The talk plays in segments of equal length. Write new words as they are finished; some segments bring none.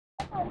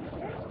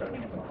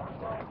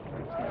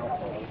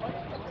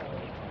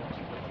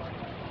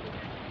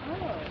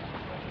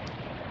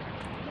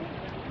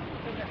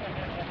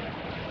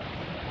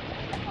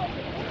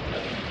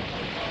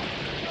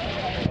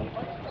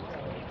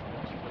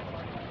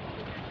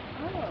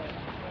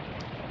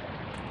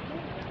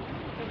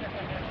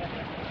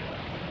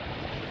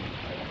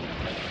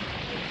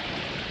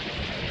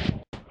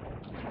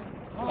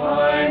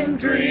I'm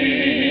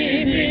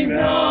dreaming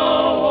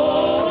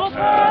now of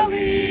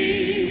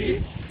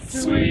Hallie,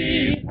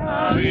 sweet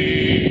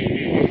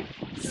Hallie,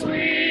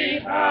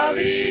 sweet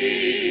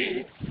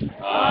Hallie.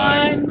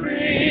 I'm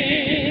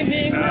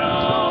dreaming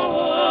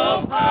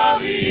now of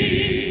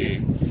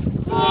Hallie,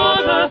 for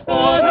the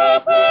thought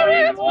of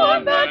her is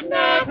one that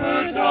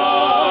never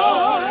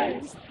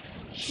dies.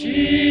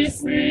 She's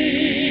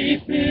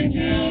sleeping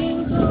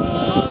in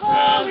the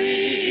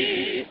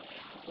valley,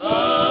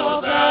 the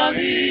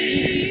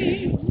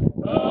valley,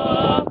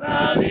 the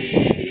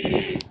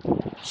valley.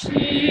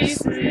 She's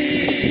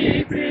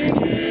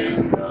sleeping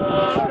in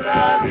the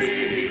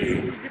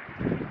valley,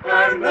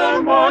 and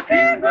the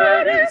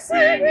mockingbird is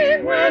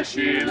singing where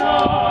she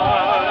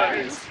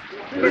lies.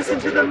 Listen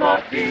to the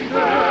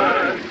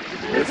mockingbird,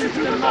 listen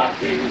to the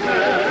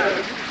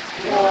mockingbird.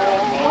 The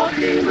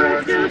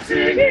mockingbird is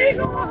singing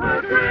on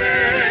her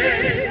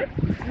grave.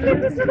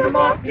 Listen to the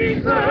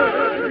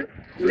mockingbird,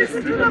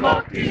 listen to the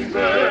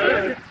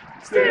mockingbird,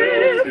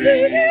 still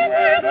singing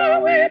where the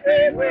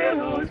weeping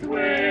willows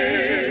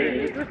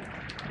wave.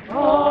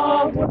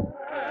 Ah, well,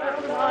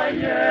 I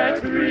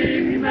yet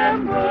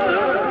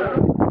remember,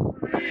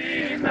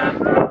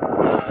 remember,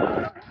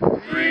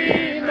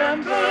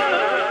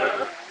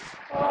 remember.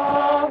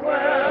 Ah,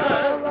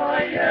 well,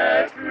 I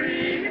yet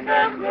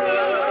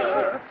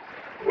remember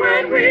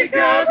when we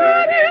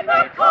gathered in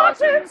the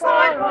cotton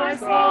side by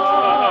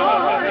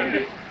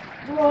side.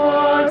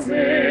 'Twas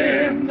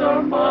in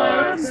the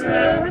mild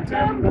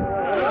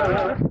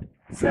September,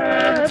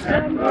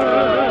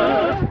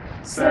 September,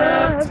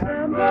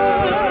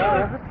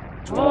 September.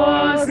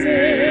 'Twas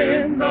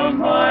in the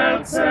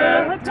mild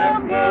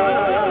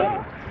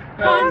September,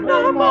 and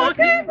the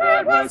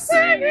mockingbird was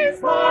singing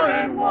far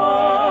and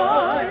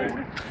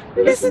wide.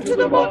 Listen to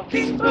the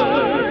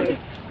mockingbird,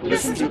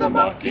 listen to the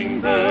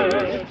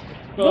mockingbird.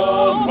 The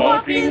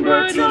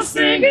mockingbird is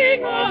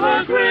singing on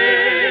her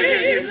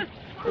grave.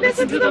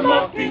 Listen to the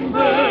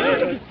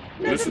mockingbird,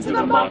 listen to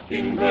the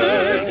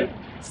mockingbird,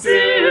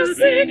 still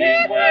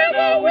singing where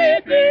the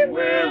weeping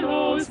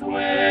willows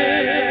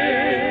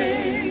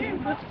wave.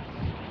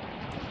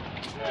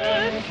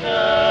 And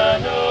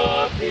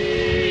canopy,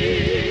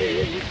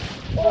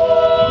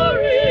 or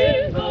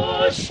in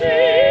the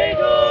shade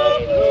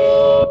of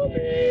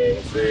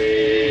blooming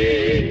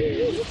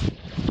trees,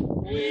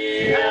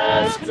 we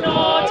ask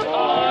not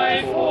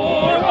eye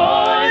for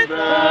eye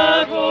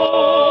that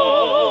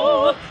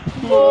all,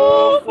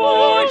 who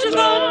forged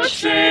the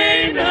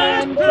chain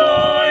and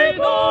died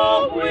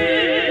the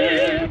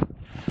whip,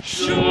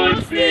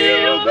 should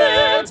feel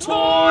their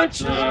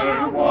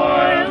torture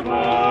while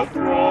the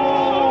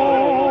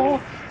throe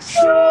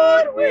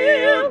should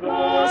wield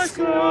the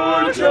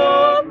scourge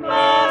of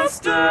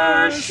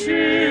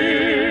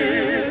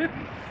mastership.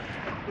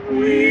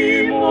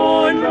 We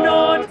mourn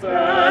not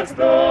that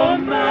the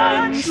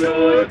man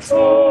should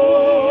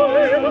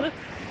toil,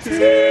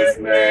 'tis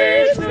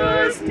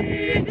nature's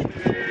need,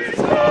 'tis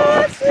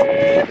God's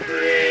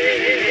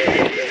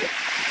decree.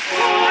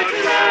 But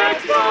let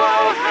the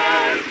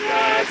hand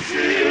that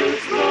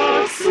tills the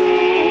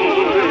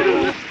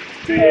soil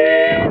be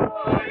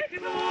like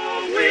the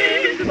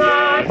wind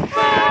that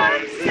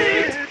fans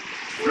it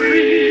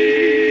free.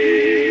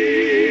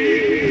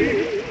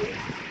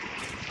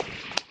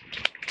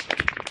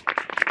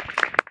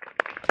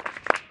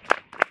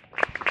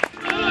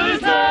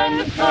 And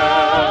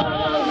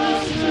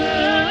palaces,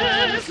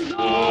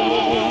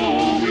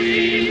 though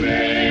we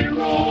may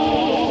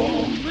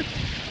roam,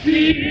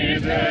 be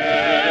it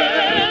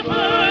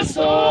ever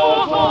so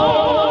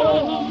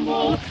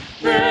humble,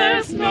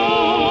 there's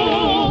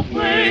no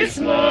place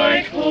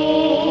like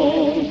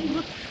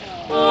home.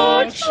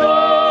 A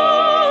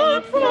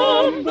child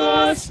from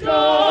the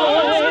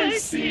sky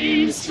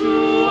seems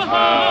to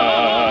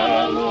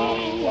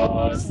hallow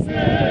us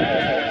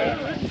there,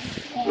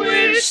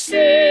 which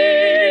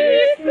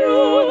see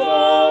through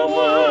the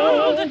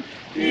world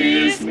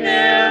is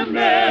ne'er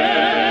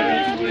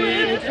met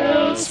with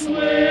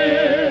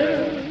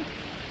elsewhere.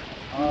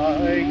 I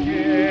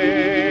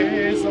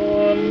gaze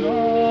on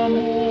the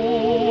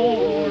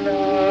moon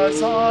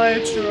as I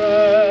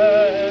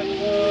tread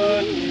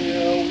the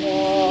near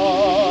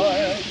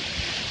wild,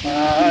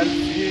 and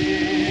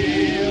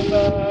feel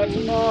that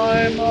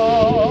my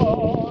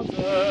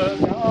mother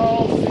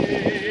now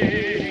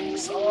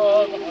thinks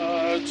of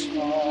her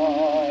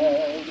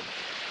child,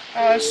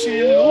 as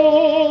she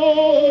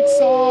looks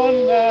on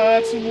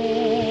that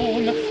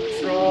moon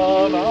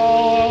from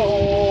our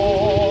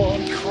own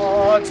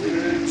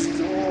cottage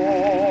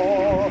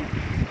door.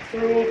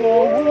 Through the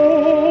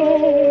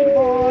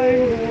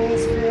woodbine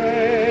whose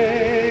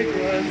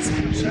fragrance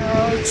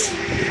shall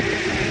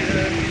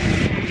cheer me.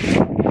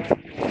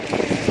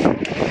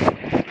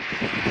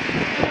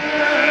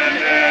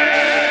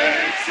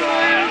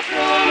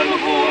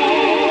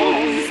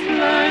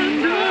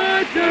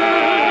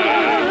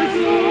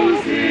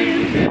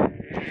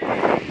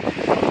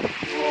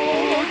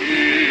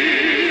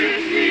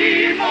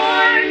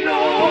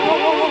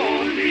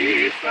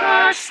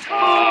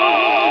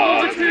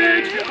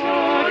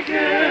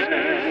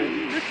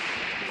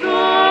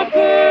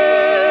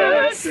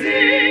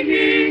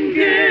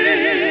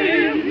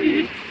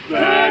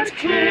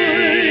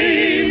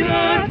 came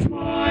at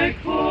my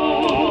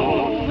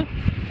call.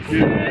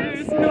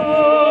 There's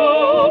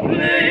no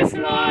place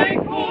like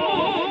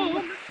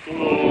home.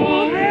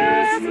 Oh,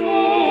 there's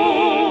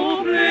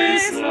no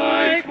place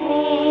like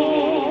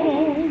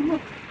home.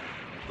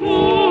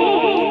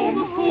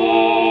 Home,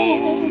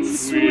 home,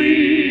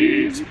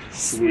 sweet,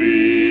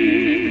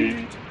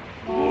 sweet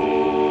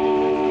home.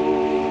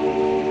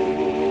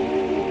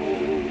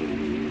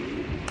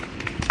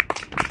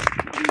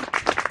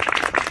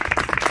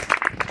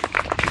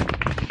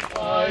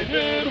 I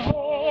did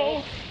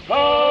hope,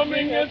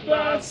 coming at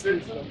last,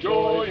 it's a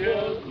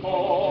joyous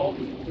call.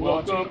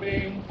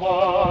 Welcoming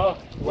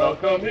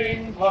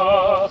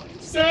Pa,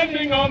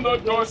 standing on the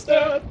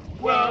doorstep,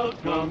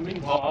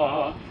 welcoming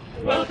Pa.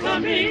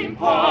 Welcoming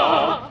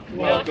Pa,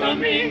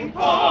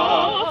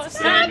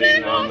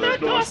 standing on the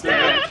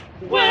doorstep,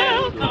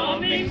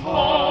 welcoming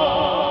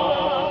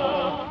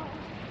Pa.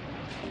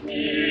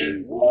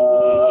 In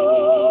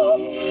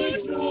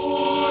wood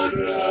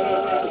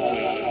order,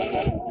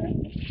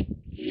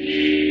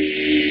 keep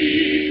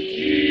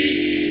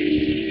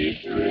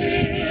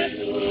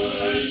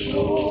river,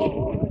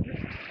 Lord.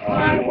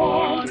 I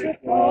want to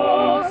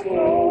cross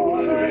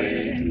over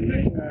in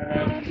the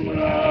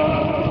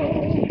campground.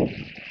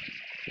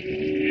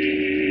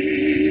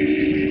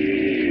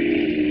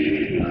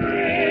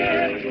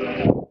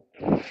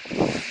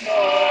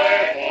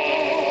 My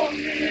home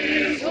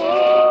is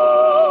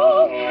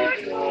over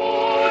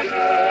Jordan.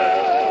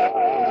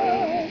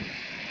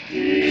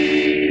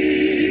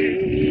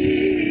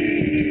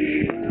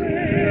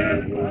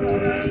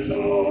 River,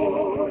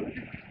 Lord,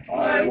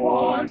 I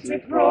want to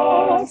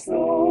cross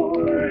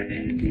over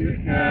into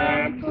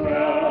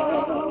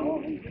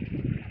campground.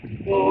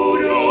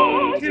 Oh,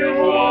 don't you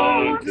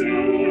want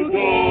to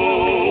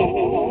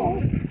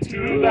go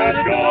to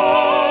that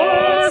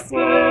gospel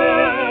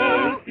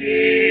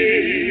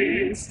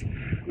feast,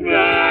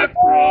 that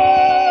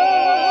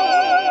promised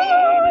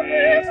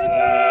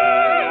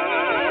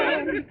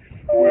land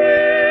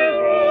where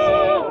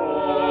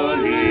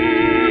all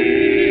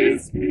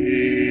is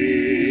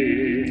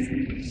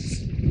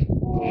peace?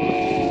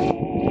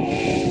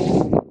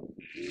 Oh,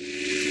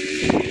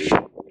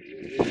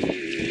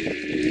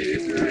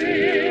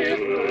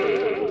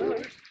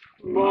 river,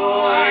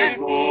 my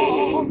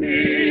home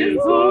is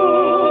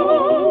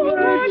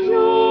over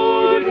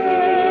Jordan.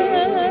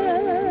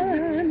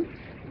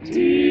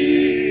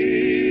 Deep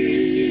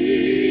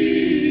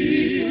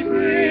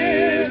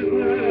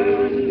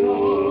river,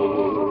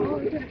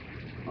 Lord,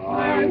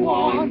 I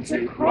want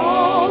to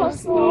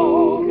cross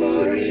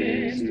over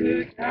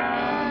into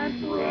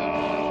campground.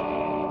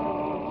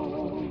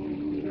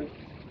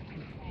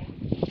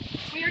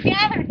 We are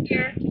gathered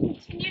here to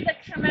continue the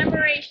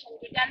commemoration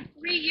begun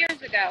 3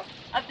 years ago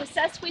of the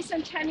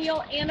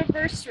sesquicentennial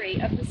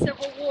anniversary of the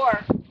Civil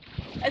War.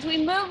 As we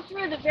move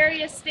through the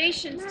various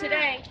stations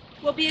today,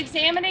 we'll be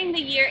examining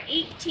the year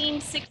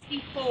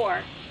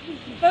 1864,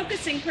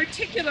 focusing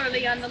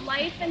particularly on the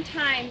life and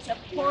times of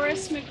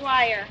Horace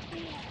McGuire.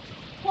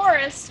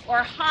 Horace,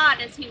 or Hod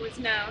as he was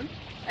known,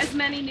 as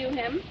many knew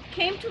him,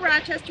 came to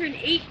Rochester in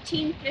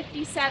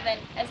 1857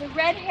 as a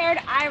red-haired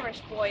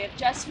Irish boy of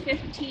just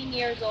 15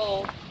 years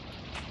old.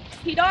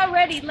 He'd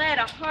already led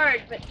a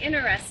hard but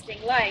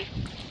interesting life.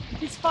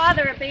 His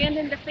father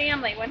abandoned the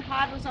family when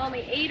Hod was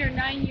only 8 or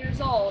 9 years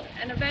old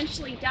and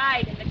eventually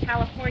died in the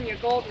California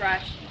gold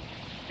rush.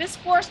 This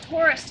forced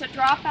Horace to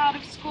drop out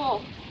of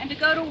school and to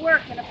go to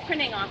work in a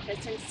printing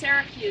office in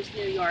Syracuse,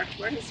 New York,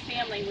 where his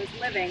family was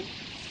living.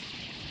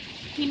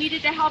 He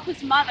needed to help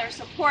his mother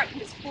support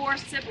his 4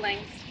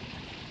 siblings.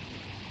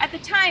 At the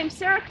time,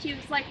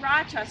 Syracuse, like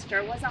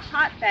Rochester, was a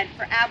hotbed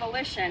for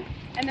abolition,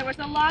 and there was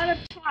a lot of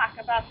talk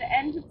about the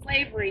end of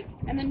slavery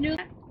and the new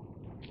act.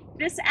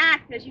 This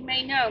act, as you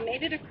may know,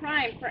 made it a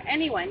crime for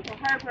anyone to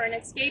harbor an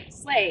escaped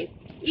slave,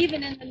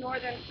 even in the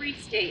northern free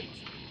states,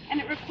 and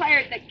it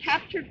required that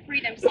captured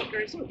freedom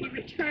seekers be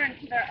returned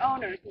to their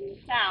owners in the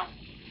South.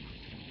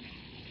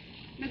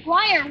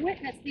 McGuire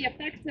witnessed the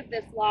effects of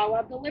this law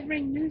while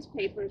delivering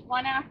newspapers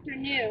one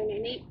afternoon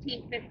in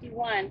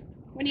 1851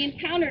 when he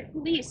encountered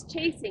police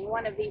chasing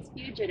one of these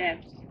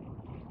fugitives.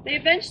 They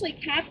eventually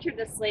captured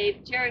the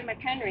slave, Jerry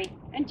McHenry,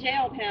 and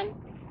jailed him.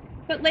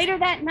 But later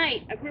that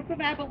night, a group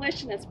of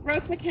abolitionists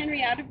broke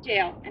McHenry out of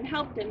jail and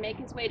helped him make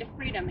his way to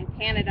freedom in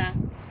Canada.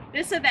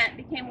 This event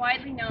became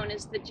widely known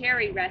as the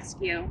Jerry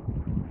Rescue.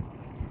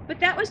 But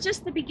that was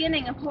just the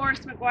beginning of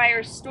Horace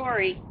McGuire's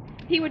story.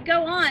 He would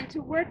go on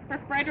to work for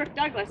Frederick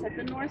Douglass at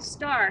the North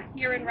Star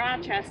here in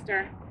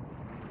Rochester.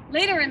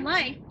 Later in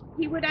life,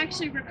 he would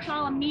actually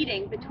recall a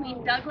meeting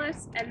between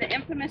Douglass and the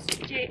infamous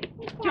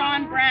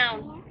John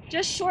Brown,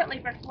 just shortly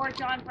before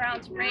John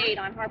Brown's raid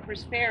on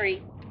Harper's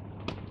Ferry.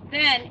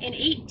 Then, in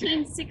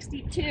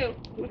 1862,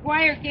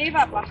 McGuire gave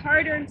up a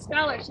hard-earned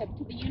scholarship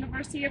to the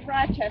University of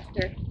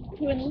Rochester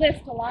to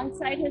enlist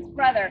alongside his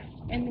brother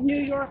in the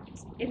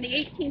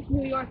 18th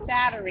New York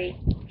Battery,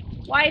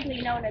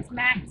 widely known as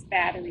Mac's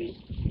Battery.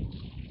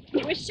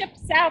 He was shipped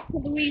south to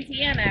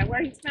Louisiana,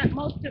 where he spent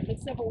most of the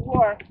Civil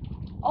War,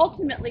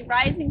 ultimately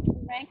rising to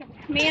the rank of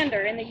a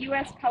commander in the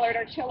U.S. Colored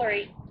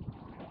Artillery.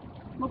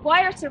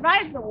 McGuire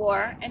survived the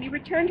war, and he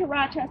returned to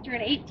Rochester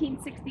in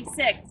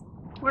 1866,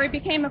 where he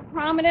became a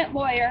prominent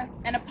lawyer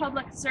and a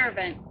public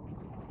servant.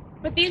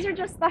 But these are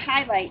just the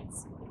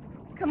highlights.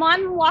 Come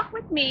on and walk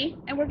with me,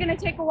 and we're going to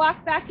take a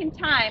walk back in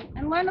time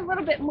and learn a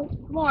little bit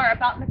more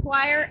about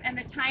McGuire and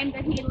the time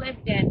that he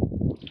lived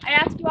in. I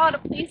ask you all to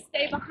please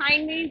stay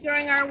behind me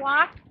during our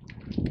walk,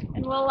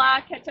 and we'll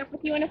catch up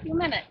with you in a few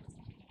minutes.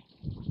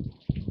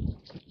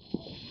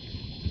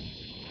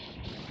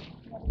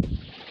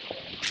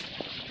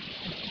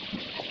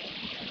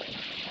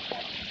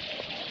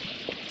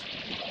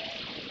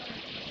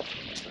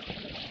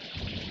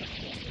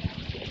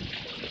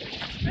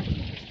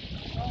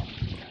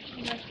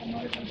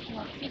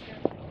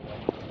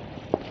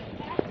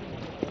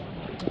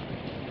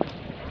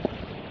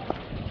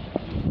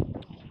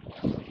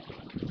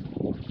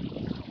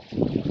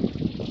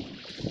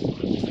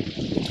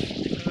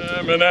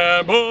 I'm an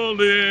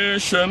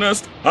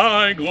abolitionist,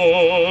 I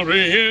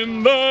glory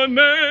in the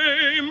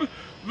name,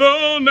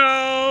 though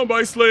now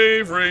by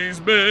slavery's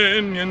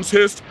binions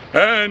hissed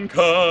and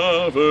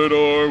covered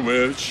o'er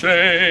with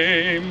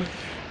shame.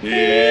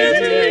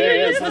 It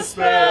is the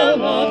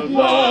spell of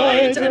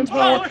light and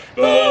power,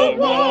 the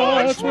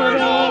watchword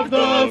of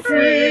the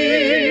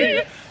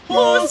free,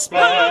 who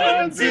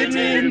spans it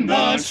in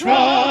the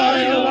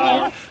trial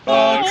hour,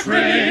 a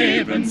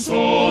craven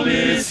soul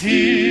is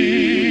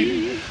he.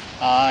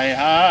 I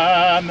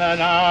am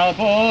an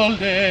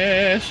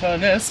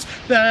abolitionist,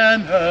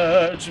 then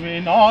urge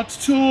me not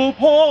to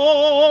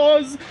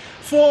pause,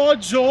 for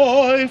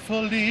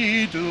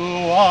joyfully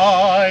do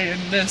I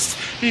enlist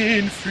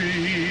in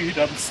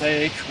freedom's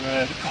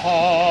sacred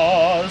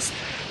cause.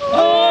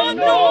 A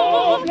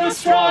nobler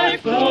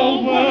strife the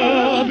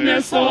world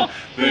ne'er saw,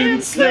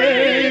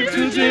 enslaved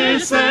to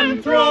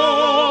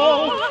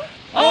disenthrall.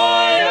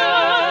 I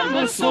am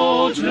a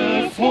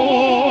soldier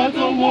for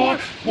the war,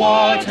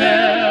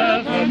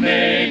 whatever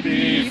may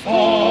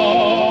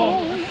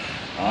befall.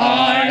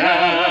 I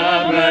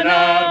am an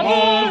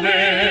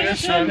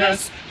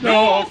abolitionist,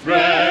 no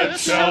threat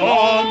shall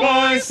awe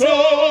my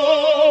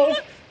soul.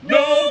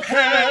 No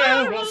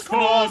perils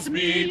cause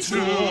me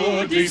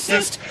to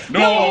desist,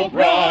 no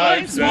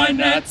bribes my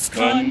nets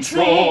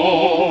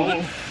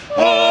control.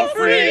 A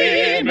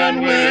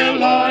freeman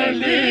will I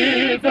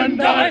live and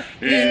die,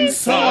 in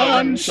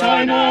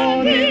sunshine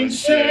and in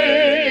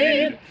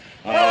shade,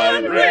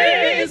 and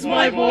raise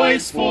my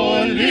voice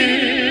for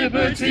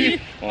liberty,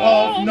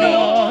 of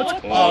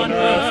naught on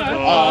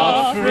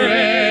earth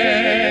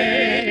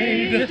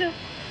afraid.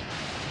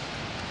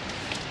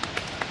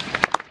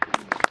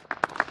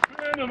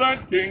 Man of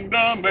that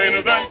kingdom, man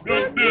of that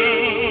good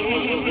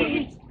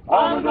news,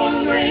 I'm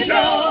gonna lay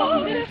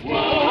down this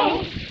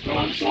world,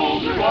 gonna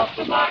shoulder up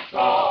to my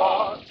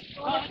cross,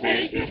 I'll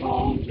take it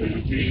home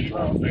to Jesus,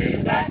 man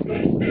of that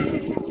good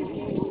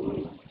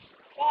news.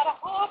 Gotta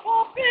hop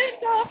up in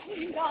the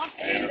kingdom,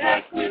 man of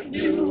that good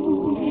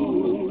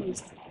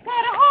news.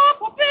 Gotta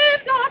hop up in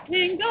the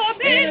kingdom,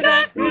 man of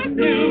that good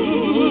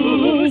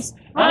news.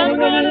 I'm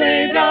gonna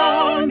lay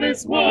down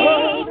this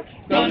world,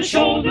 gonna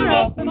shoulder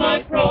up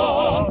my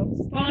cross,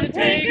 gonna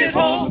take it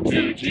home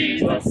to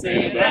Jesus,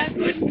 say that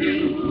good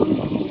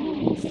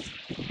news.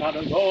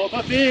 Gotta rope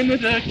up into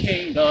the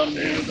kingdom,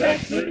 Say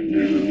that good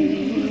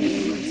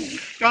news.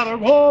 gotta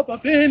rope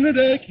up into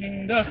the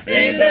kingdom,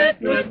 Say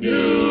that good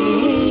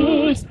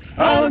news.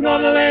 I'm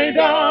gonna lay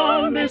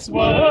down this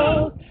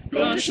world,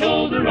 gonna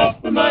shoulder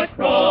up my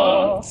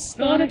cross,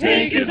 gonna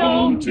take it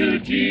home to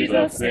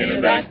Jesus, say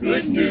that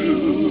good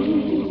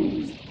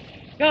news.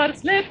 gotta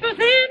slip us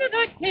into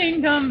the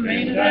kingdom,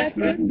 Say that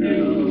good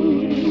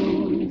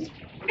news.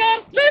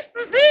 gotta slip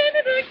us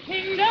into the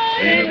kingdom,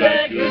 Say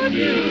that good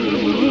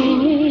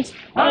news.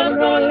 I'm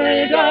gonna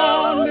lay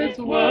down this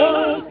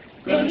world,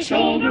 gonna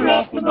shoulder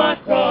up my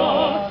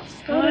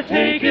cross, gonna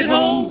take it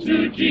home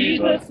to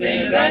Jesus,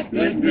 say that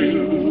good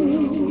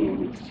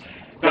news.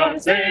 Got a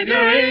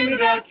Savior into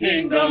that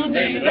kingdom,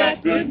 say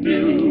that good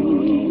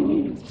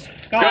news.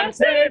 Got a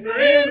Savior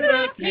into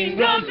that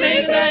kingdom,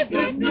 say that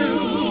good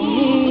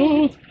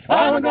news.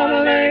 I'm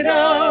gonna lay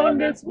down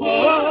this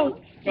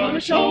world, gonna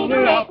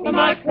shoulder up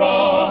my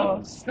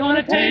cross,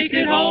 gonna take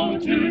it home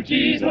to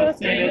Jesus,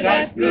 say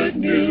that good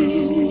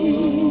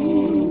news.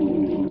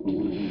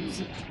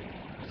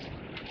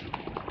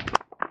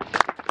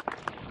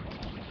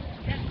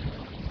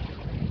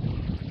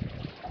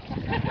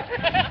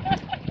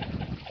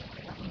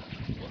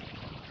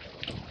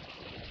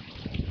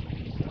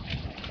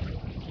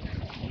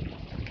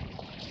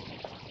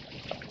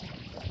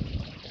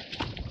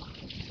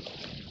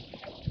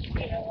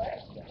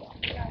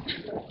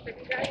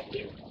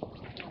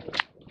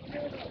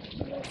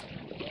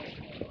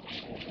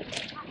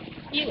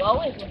 You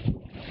always will.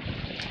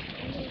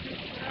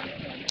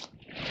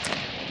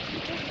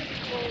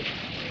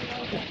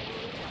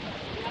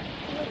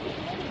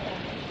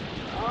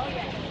 Oh,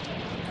 yeah.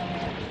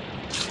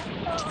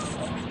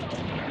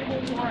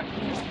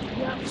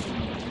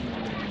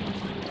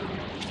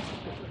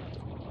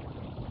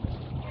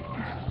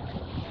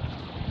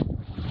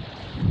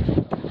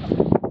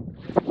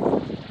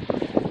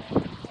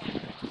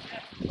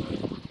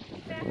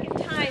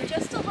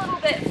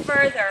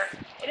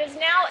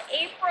 now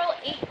April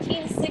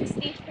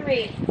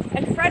 1863,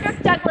 and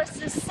Frederick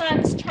Douglass's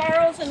sons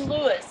Charles and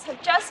Louis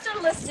have just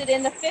enlisted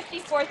in the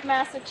 54th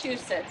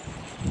Massachusetts.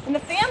 And the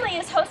family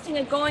is hosting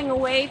a going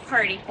away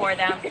party for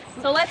them.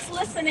 So let's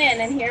listen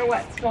in and hear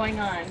what's going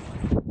on.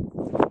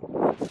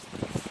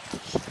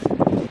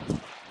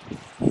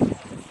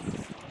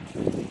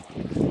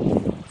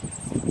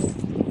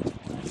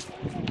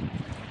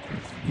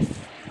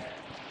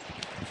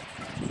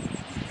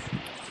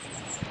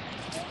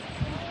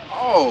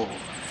 Oh,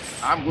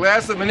 I'm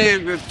glad so many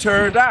of you have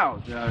turned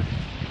out.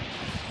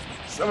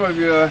 Some of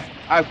you,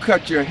 I've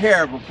cut your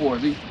hair before,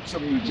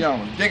 some of you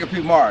gentlemen. Jacob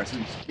P. Morris,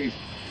 in case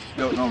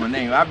you don't know my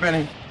name. I've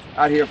been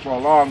out here for a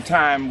long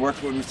time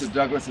working with Mr.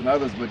 Douglas and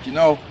others, but you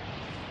know,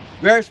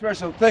 very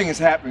special thing is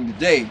happening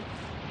today.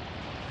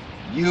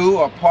 You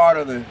are part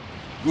of the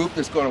group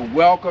that's going to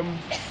welcome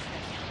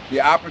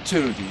the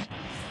opportunity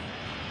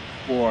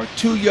for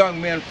two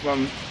young men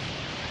from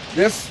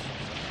this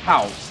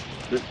house,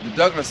 the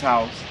Douglas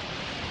house,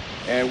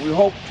 and we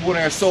hope 20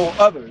 or so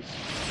others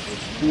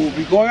who will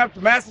be going up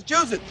to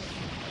Massachusetts,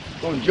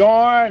 going to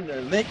join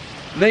the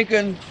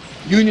Lincoln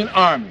Union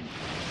Army.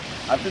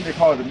 I think they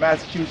call it the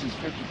Massachusetts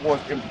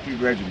 54th Infantry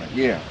Regiment,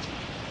 yeah.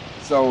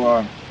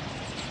 So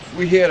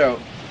we're here to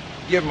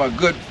give them a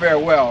good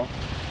farewell.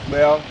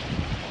 Well,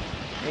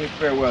 ain't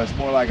farewell, it's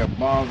more like a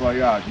bon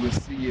voyage. We'll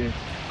see you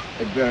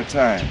at better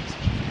times.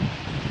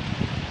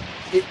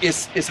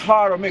 It's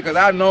hard on me because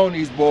I've known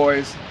these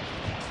boys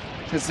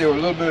since they were a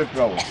little bit of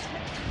trouble.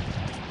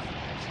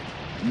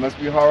 It must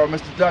be hard on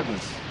Mr.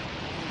 Douglas.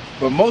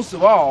 But most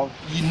of all,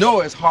 you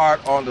know it's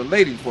hard on the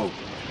lady folks.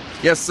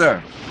 Yes,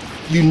 sir.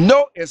 You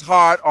know it's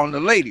hard on the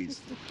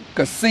ladies.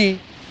 Because see,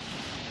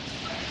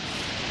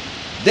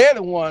 they're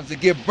the ones that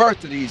give birth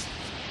to these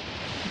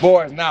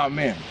boys now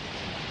men.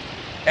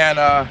 And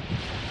I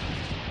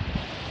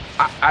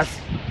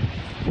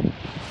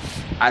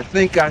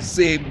think I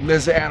see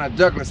Miss Anna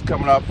Douglas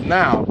coming up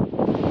now,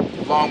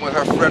 along with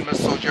her friend Miss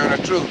Sojourner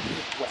Truth.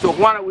 So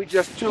why don't we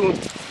just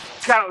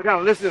kind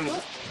of listen,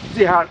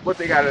 see what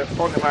they got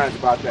on their minds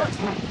about that.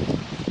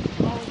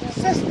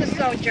 Sister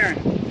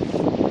Sojourner,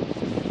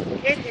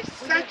 it is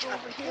such a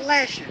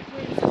pleasure.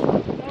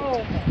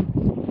 Oh.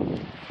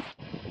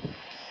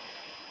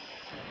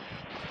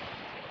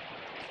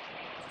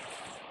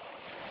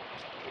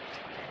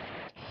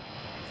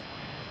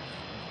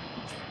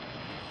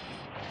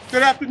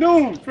 Good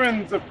afternoon,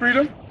 friends of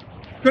freedom.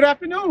 Good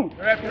afternoon.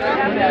 Good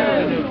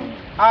afternoon.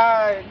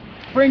 I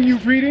bring you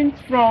greetings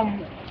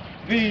from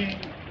the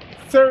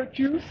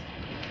Syracuse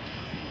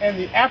and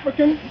the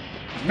African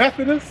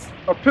Methodist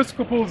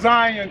Episcopal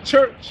Zion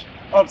Church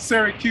of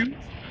Syracuse,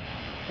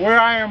 where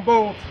I am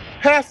both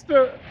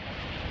pastor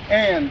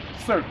and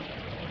servant.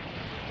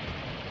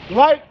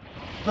 Like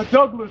the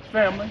Douglas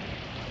family,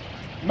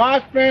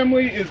 my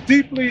family is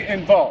deeply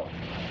involved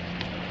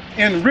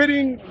in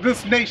ridding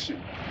this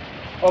nation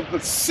of the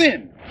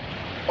sin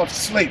of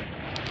slavery,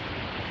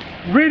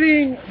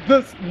 ridding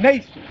this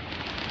nation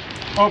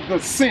of the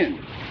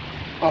sin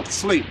of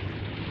slavery.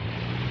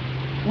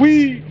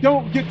 We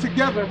don't get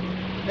together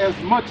as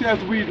much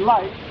as we'd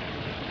like,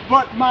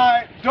 but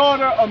my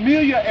daughter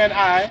Amelia and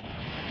I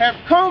have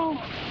come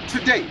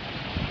today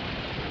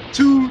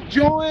to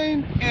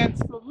join and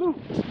salute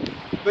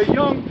the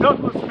young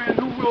Douglas men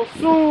who will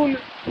soon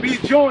be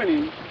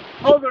joining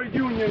other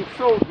Union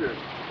soldiers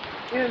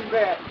in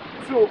that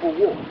Civil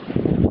War.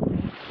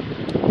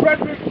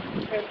 Frederick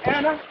and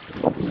Anna,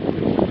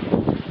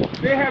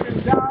 they have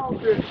endowed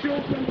their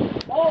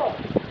children, all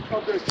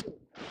of their children.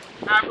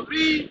 I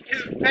believe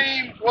his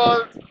name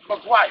was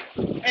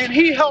McGuire, and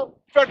he helped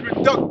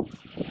Frederick Douglass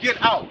get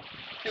out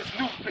his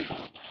newspaper.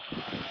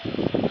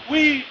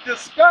 We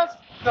discussed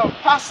the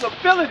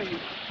possibility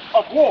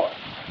of war,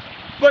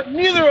 but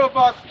neither of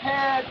us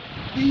had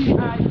the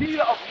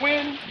idea of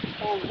when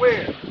or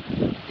where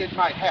it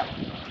might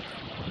happen.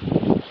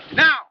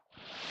 Now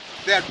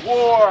that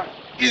war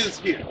is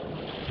here,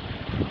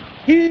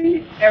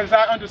 he, as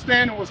I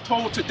understand and was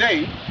told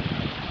today,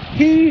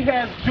 he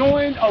has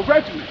joined a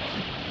regiment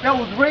that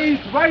was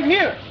raised right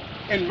here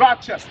in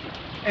Rochester,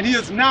 and he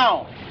is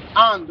now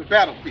on the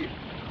battlefield.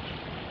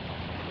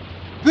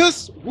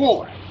 This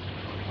war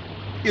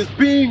is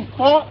being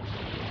fought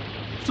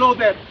so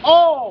that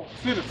all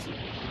citizens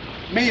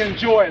may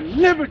enjoy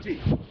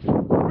liberty,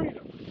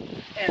 freedom,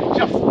 and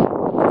justice.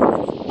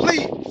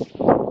 Please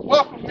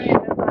welcome me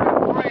as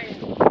I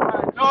bring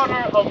my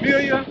daughter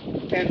Amelia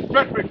and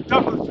Frederick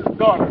Douglass's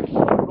daughter,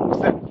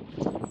 Rosetta.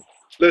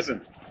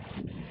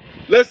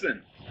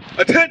 Listen,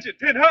 attention,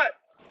 Tin Hut!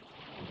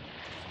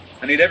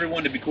 I need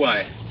everyone to be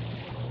quiet.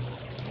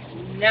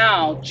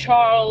 Now,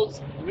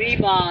 Charles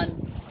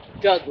Revon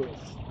Douglas,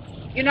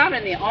 you're not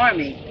in the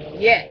Army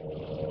yet.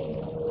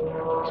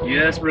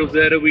 Yes,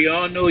 Rosetta, we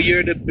all know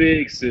you're the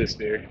big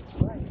sister.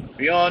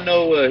 We all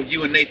know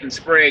you and Nathan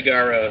Sprague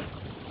are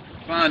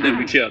fond of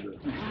each other.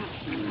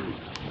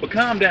 But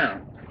calm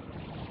down.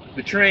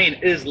 The train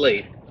is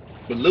late,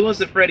 but Louis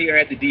and Freddie are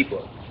at the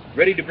depot,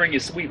 ready to bring your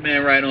sweet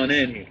man right on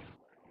in here.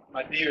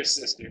 My dear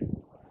sister,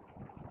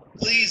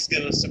 please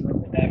give us some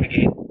room to navigate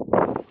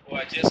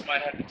just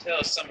might have to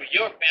tell some of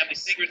your family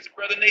secrets to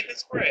Brother Nathan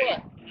Sprague.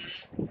 What?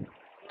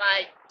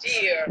 My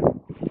dear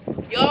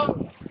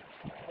young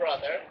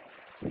brother,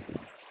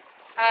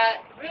 I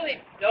really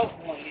don't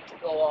want you to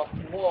go off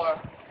to war,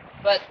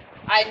 but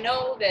I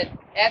know that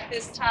at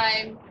this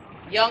time,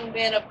 young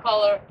men of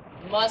color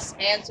must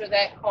answer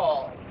that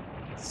call.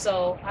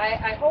 So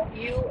I hope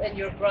you and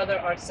your brother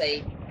are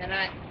safe, and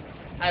I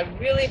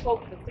really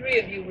hope the three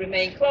of you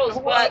remain close,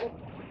 but...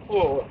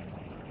 Oh,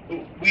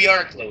 we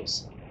are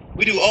close.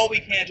 We do all we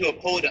can to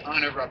uphold the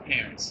honor of our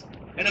parents,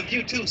 and of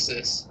you too,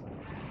 sis.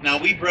 Now,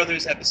 we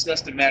brothers have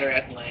discussed the matter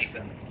at length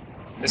and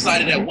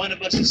decided that one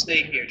of us should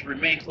stay here to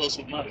remain close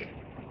with Mother.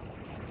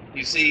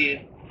 You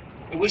see,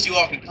 we wish you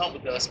all could come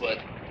with us, but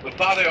with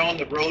Father on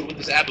the road with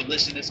his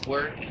abolitionist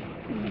work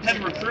and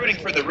him recruiting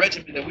for the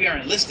regiment that we are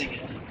enlisting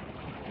in,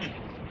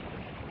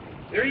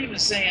 they're even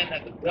saying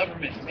that the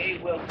government may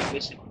well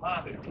commission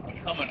Father to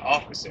become an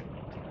officer.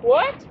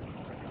 What?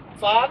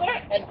 Father,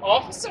 an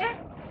officer?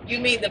 You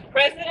mean the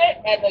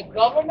president and the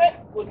government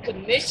would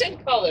commission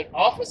colored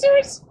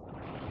officers?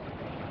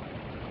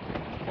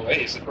 Well,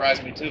 hey, it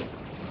surprised me too.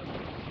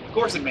 Of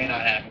course it may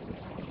not happen.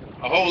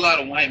 A whole lot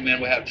of white men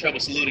would have trouble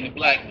saluting a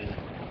black man,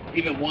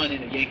 even one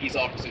in a Yankees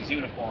officer's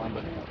uniform,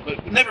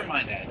 but never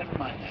mind that,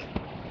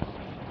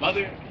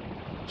 Mother,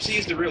 she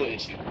is the real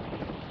issue.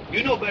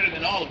 You know better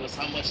than all of us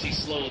how much she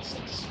slowed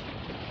since,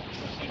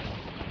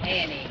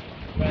 Annie,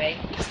 right?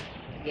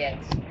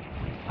 Yes.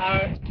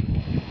 Our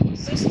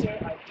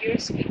dear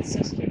sweet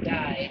sister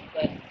died,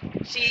 but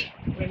she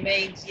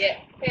remains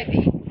yet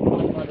heavy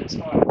on Mother's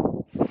heart.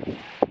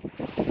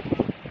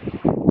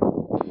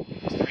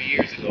 It was 3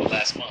 years ago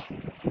last month.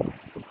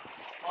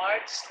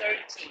 March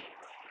 13th,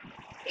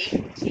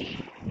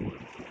 18.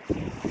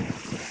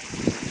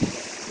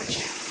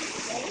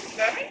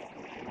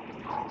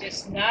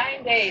 Just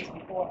 9 days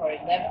before her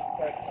 11th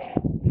birthday.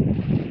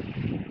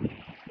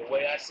 The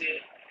way I see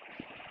it,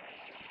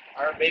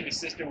 our baby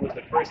sister was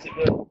the first to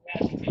go to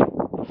casualty.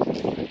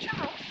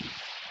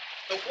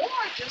 The war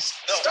just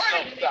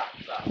started.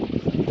 Stop.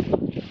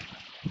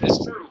 It's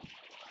true,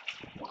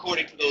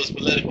 according to those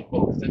political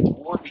folks, that the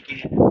war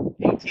began in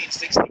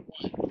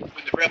 1861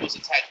 when the rebels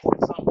attacked Fort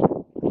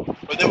Sumter.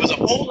 But there was a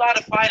whole lot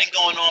of fighting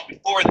going on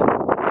before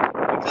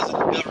that because of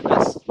the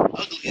government's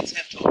ugly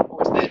attempt to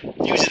enforce that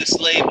fugitive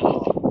slave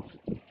law.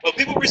 But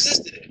people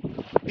resisted it.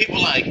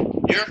 People like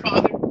your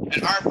father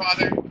and our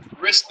father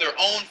risked their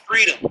own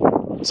freedom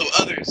so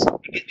others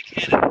could get to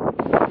Canada.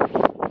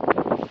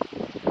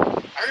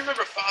 I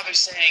remember Father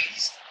saying,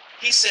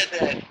 he said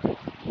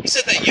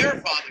that your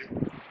father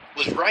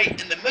was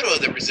right in the middle of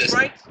the resistance.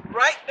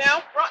 Right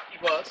down front he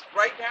was,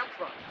 right down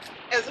front.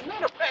 As a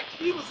matter of fact,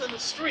 he was in the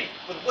street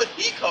with what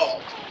he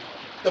called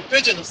the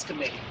Vigilance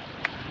Committee,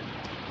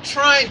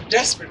 trying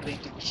desperately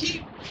to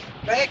keep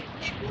black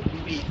people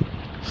from being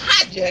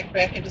hijacked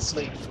back into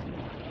slavery.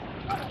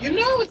 You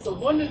know, it's a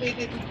wonder they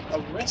didn't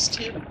arrest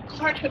him and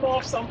cart him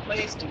off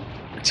someplace to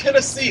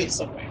Tennessee or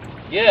somewhere.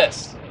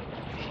 Yes,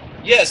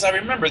 I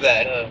remember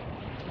that.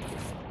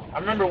 I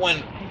remember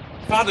when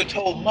Father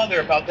told Mother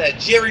about that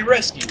Jerry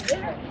rescue.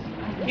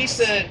 He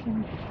said,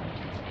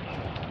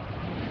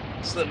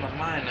 it slipped my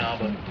mind now,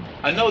 but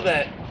I know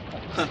that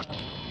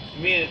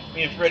me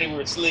and Freddie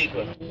were asleep,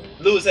 but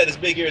Louis had his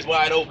big ears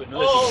wide open.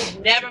 Oh,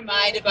 never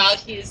mind about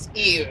his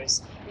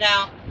ears.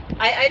 Now,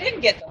 I didn't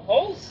get the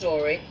whole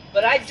story,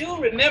 but I do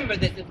remember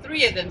that the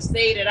three of them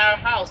stayed at our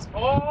house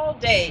all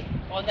day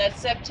on that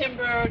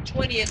September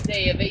 20th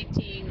day of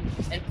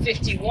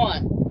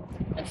 1851.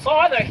 And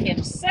Father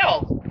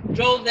himself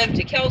drove them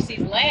to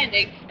Kelsey's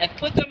Landing and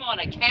put them on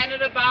a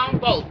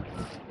Canada-bound boat.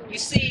 You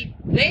see,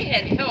 they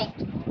had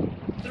helped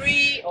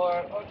three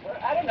or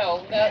I don't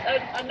know,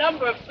 a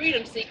number of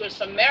freedom seekers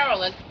from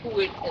Maryland who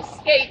had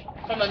escaped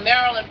from a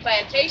Maryland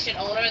plantation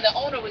owner, and the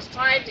owner was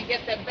trying to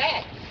get them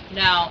back.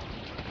 Now,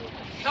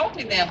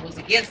 helping them was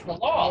against the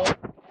law,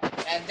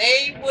 and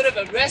they would have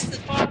arrested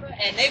Father,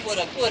 and they would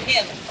have put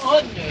him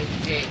under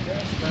jail.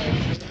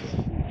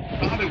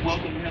 Father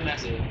welcomed him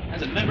as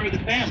a member of the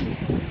family,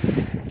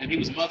 and he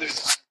was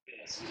Mother's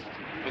guest.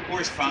 Of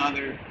course,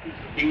 Father,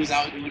 he was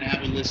out doing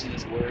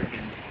abolitionist work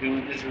and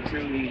doing his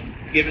recruiting and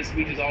giving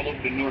speeches all over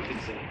the North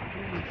and South.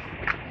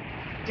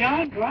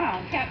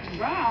 Captain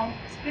Brown,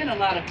 spent a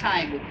lot of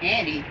time with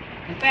Annie.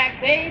 In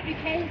fact, they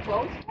became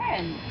close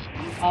friends.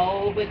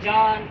 Oh, but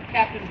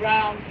Captain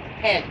Brown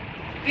had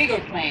bigger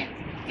plans.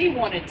 He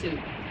wanted to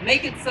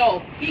make it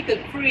so he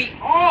could free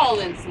all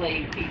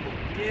enslaved people.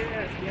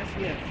 Yes.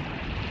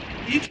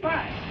 He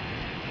tried.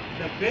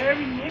 The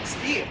very next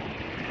year,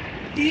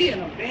 he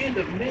and a band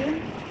of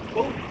men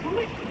both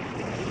bullet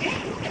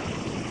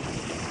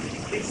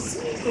they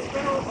seized the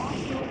federal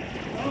arsenal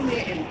down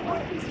there in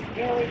Harper's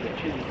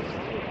Virginia.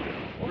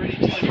 Freddie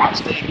Jr.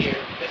 stayed here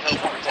to help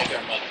protect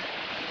our mother.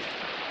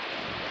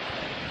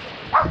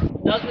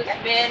 Douglas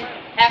men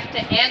have to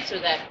answer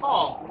that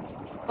call.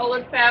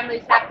 Colored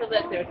families have to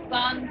let their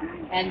sons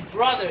and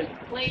brothers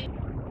cling.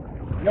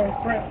 Young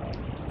friend,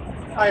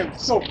 I am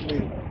so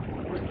pleased.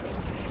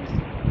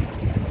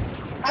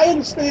 I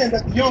understand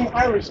that the young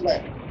Irish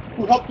lad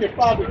who helped their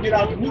father get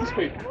out the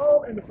newspaper.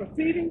 Well, in the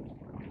proceedings,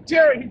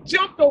 Jerry, he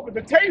jumped over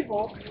the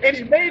table and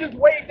he made his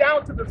way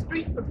down to the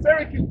streets of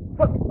Syracuse,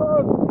 but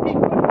because he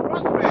couldn't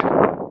run fast,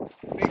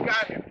 they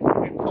got him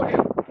and put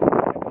him in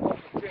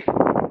the jail.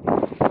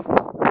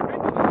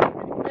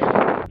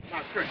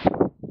 My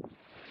friend,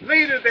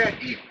 later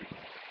that evening,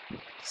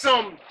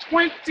 some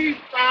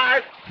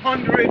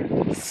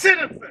 2,500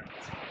 citizens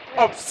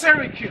of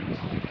Syracuse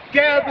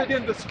gathered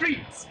in the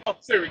streets of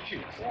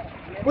Syracuse.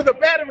 With a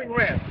battering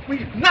ram,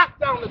 we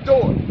knocked down the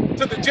door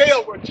to the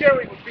jail where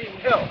Jerry was being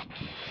held.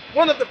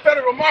 One of the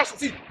federal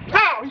marshals, he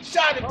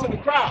shot into the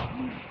crowd.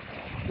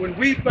 When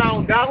we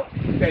found out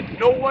that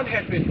no one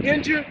had been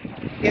injured,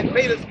 it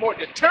made us more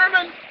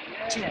determined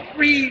to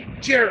free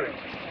Jerry.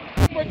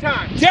 One more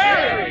time.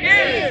 Jerry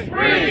is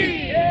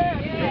free!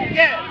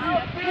 Yes.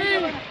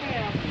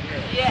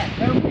 Yes.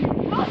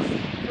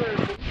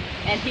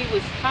 And he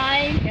was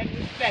kind and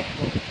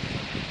respectful.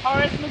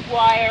 Horace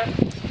McGuire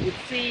would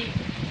see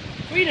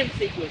freedom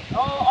seekers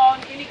on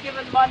any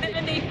given Monday.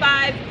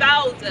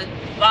 75,000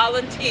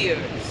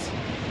 volunteers.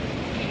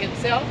 He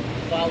himself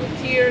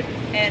volunteered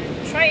and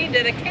trained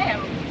at a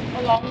camp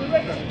along the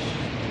river.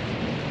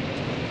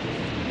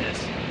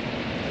 Yes.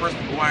 Horace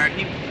McGuire,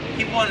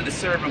 he wanted to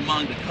serve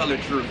among the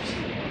colored troops.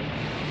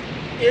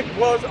 It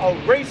was a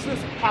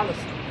racist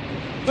policy.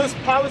 This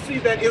policy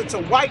that it's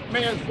a white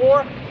man's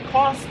war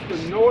cost the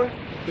North,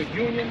 the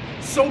Union,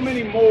 so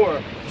many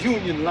more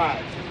Union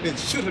lives than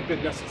should have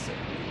been necessary.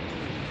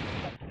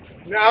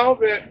 Now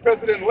that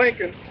President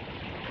Lincoln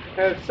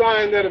has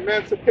signed that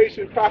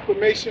Emancipation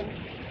Proclamation,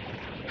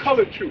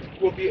 colored troops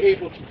will be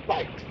able to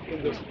fight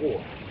in this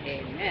war.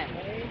 Amen.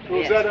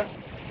 Rosetta,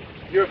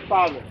 your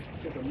father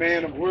is a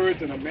man of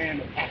words and a man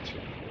of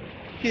action.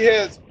 He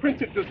has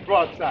printed this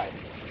broadside.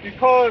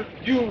 Because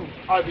you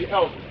are the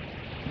elder,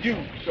 you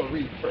shall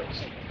read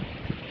first.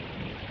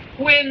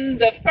 When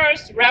the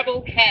first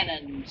rebel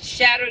cannon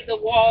shattered the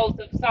walls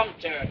of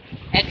Sumter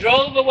and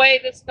drove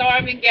away the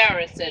starving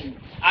garrison,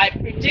 I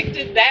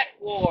predicted that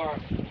war,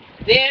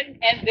 then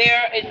and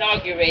there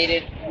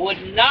inaugurated,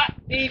 would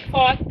not be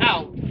fought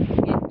out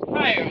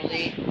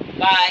entirely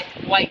by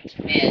white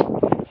men.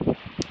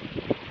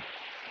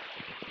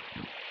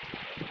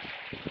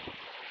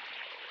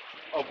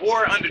 A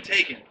war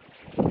undertaken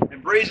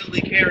and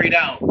brazenly carried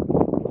out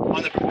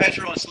on the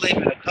perpetual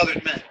enslavement of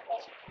colored men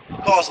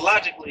calls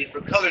logically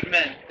for colored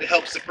men to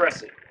help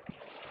suppress it.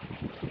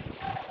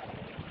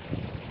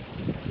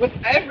 With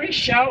every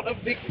shout of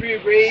victory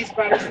raised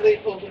by the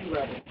slaveholding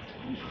rebels,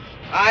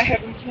 I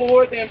have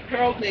implored the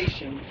imperiled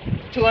nation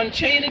to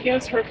unchain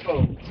against her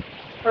foes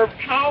her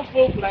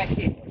powerful black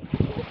hand.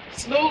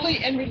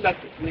 Slowly and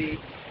reluctantly,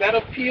 that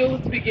appeal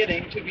is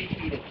beginning to be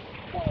heeded.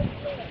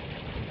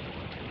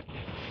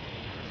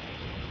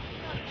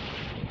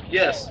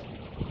 Yes,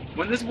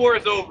 when this war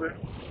is over,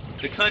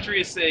 the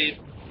country is saved,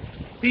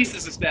 peace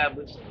is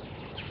established,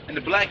 and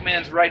the black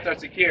man's rights are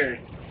secured,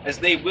 as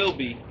they will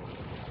be,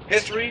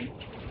 history,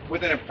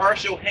 with an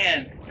impartial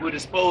hand, will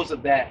dispose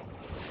of that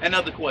and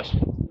other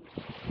questions.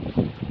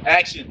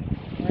 Action.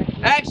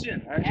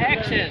 Action.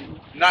 Action.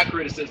 Not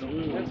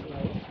criticism.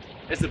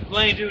 It's the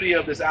plain duty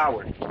of this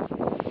hour.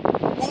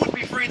 Who would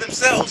be free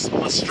themselves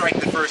must strike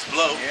the first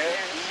blow.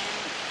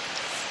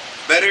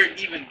 Better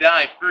even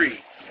die free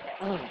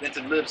than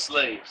to live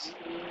slaves.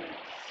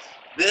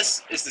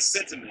 This is the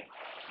sentiment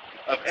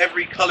of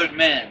every colored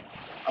man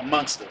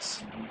amongst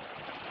us.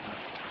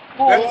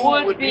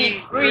 Who would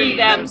be free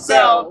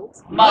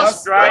themselves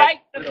must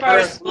strike the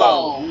first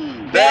blow.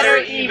 Better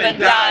even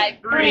die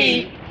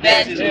free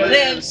than to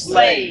live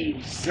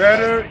slaves.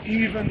 Better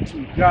even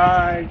to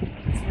die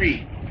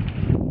free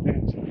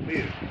than to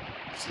live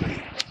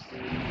slaves.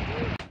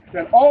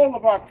 That all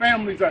of our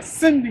families are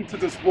sending to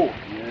this war.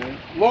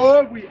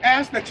 Lord, we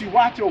ask that you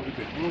watch over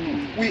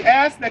them. We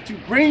ask that you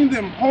bring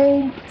them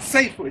home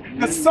safely.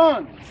 The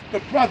sons, the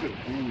brothers.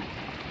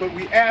 But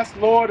we ask,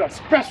 Lord, a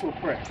special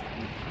prayer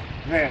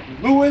that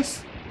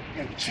Lewis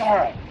and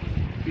Charles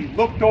be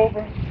looked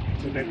over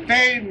so that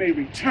they may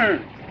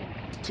return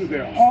to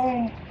their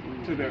home,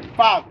 to their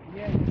father.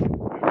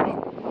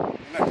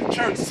 Let the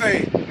church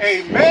say,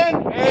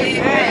 amen,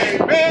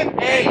 amen, amen,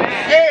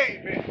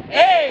 amen, amen.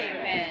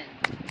 Amen.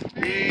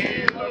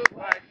 We look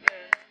like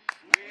men,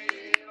 we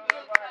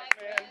look like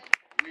men,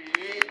 we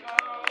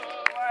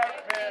look like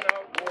men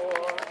of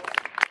war,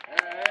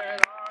 and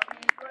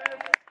army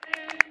dressed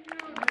in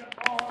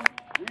uniform,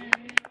 we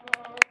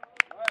look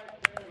like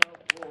men of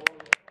war.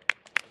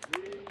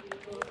 We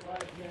look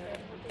like men,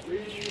 we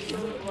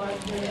look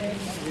like men,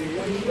 we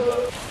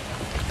look.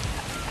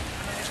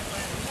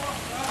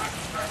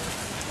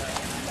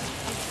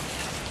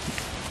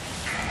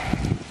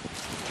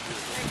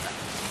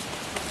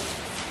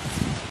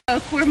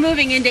 We're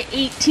moving into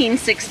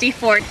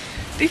 1864.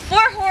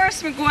 Before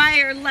Horace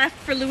McGuire left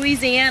for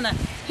Louisiana,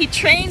 he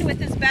trained with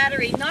his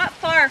battery not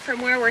far from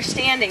where we're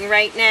standing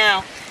right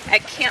now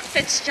at Camp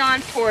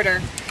Fitz-John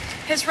Porter.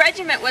 His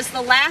regiment was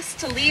the last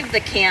to leave the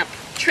camp,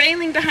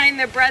 trailing behind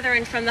their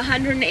brethren from the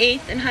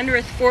 108th and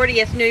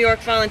 140th New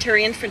York Volunteer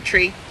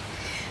Infantry.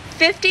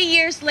 50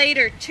 years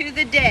later to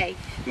the day,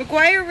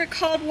 McGuire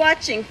recalled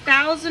watching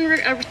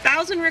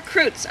 1,000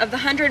 recruits of the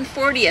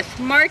 140th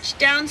march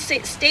down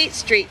State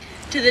Street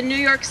to the New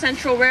York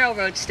Central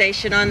Railroad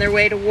station on their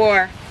way to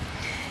war.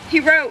 He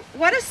wrote,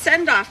 "What a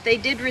send-off they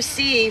did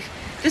receive.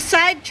 The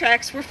side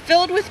tracks were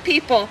filled with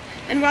people,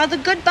 and while the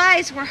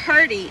goodbyes were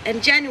hearty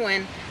and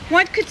genuine,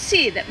 one could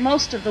see that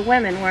most of the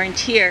women were in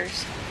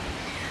tears."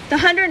 The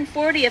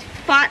 140th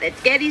fought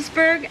at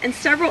Gettysburg and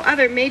several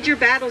other major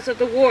battles of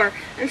the war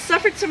and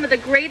suffered some of the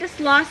greatest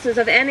losses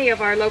of any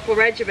of our local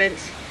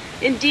regiments.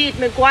 Indeed,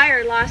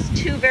 McGuire lost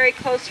two very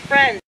close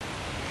friends.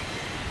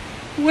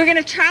 We're going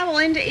to travel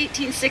into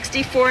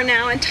 1864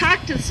 now and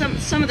talk to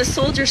some of the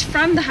soldiers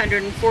from the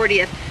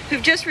 140th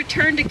who've just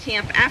returned to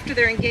camp after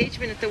their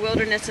engagement at the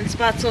Wilderness in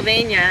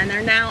Spotsylvania and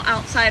are now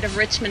outside of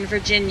Richmond,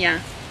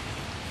 Virginia.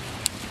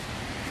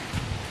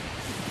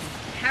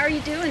 How are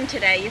you doing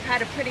today? You've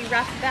had a pretty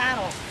rough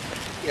battle.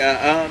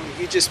 Yeah,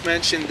 you just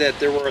mentioned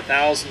that there were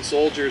 1,000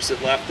 soldiers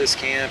that left this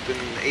camp in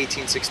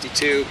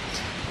 1862.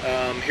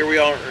 Here we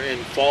are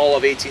in fall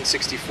of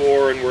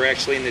 1864, and we're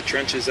actually in the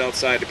trenches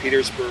outside of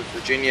Petersburg,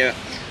 Virginia,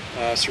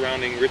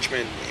 surrounding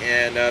Richmond,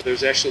 and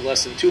there's actually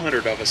less than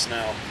 200 of us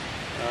now.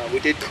 We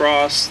did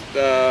cross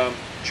the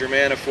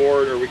Germanna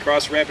Ford, or we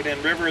crossed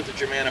Rapidan River at the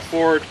Germanna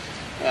Ford,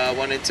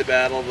 went into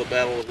battle, the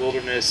Battle of the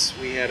Wilderness.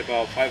 We had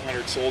about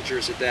 500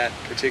 soldiers at that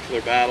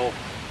particular battle.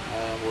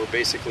 We're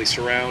basically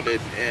surrounded,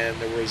 and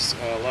there was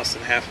less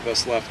than half of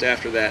us left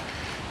after that.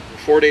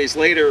 4 days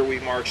later, we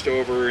marched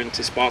over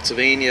into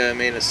Spotsylvania and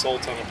made an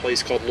assault on a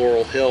place called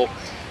Laurel Hill.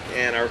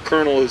 And our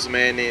colonel, who's a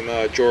man named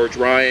George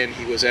Ryan,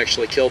 he was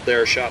actually killed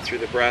there, shot through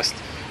the breast,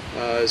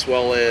 as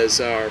well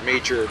as our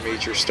Major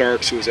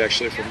Starks, who was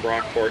actually from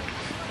Brockport.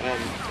 I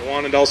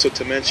wanted also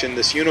to mention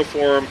this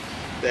uniform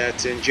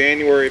that in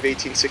January of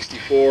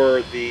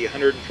 1864, the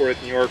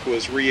 140th New York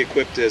was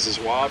re-equipped as a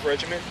Zouave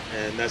regiment,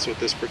 and that's what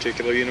this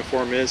particular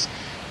uniform is.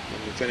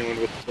 If anyone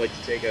would like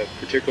to take a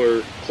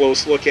particular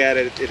close look at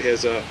it, it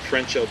has a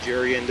French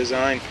Algerian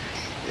design.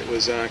 It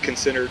was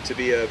considered to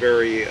be a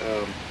very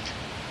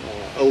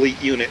elite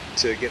unit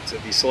to get to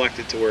be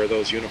selected to wear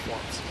those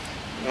uniforms.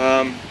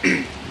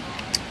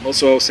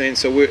 Also, I was saying,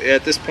 so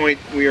at this point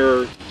we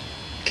are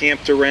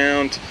camped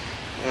around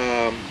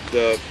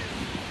the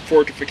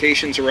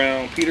fortifications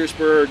around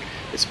Petersburg.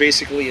 It's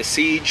basically a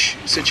siege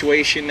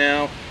situation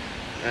now,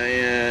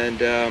 and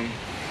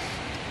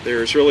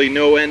there's really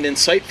no end in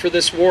sight for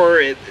this war.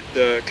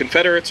 The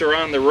Confederates are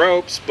on the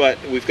ropes, but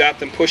we've got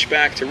them pushed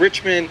back to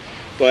Richmond.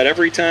 But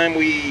every time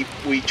we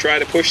try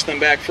to push them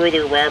back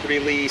further, Robert E.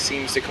 Lee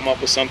seems to come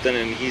up with something,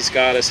 and he's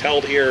got us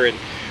held here, and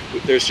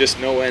there's just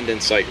no end in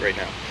sight right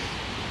now.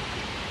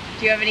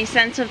 Do you have any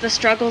sense of the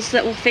struggles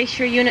that will face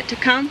your unit to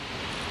come?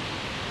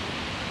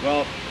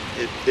 Well,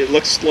 it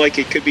looks like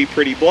it could be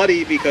pretty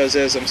bloody because,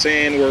 as I'm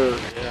saying, we're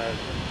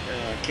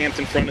camped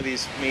in front of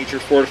these major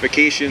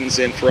fortifications,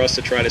 and for us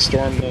to try to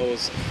storm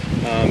those,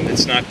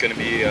 it's not going to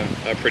be a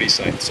pretty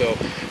sight. So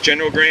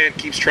General Grant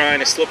keeps trying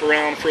to slip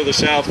around further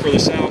south,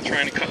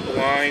 trying to cut the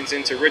lines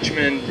into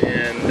Richmond,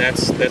 and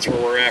that's where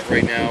we're at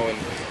right now. And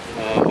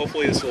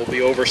hopefully this will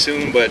be over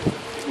soon, but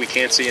we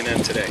can't see an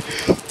end today.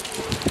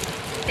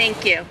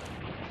 Thank you.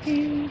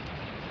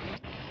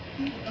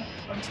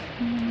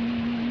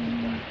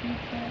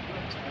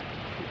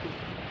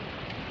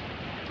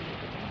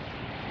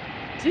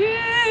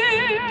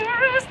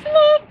 Dearest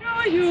love,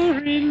 do you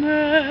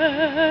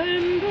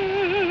remember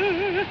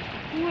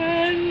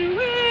when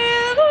we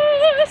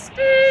last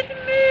did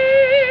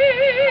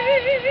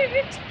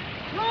meet?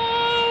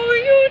 How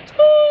you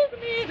told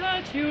me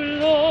that you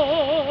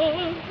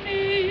loved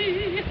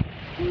me,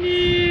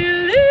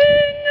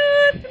 kneeling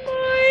at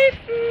my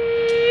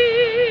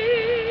feet.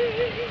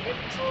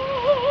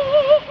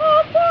 Oh,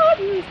 our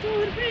bodies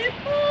stood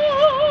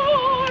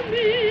before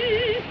me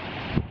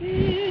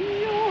in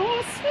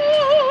your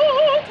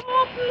suit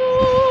of blue,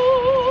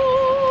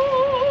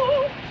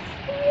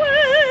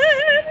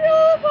 when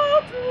you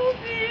vowed to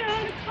me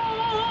and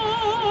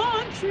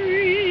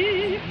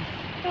country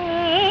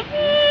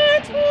ever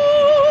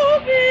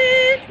to be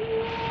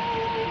true.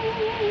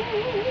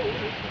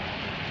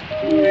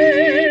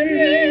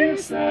 Weeping,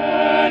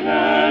 sad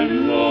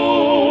and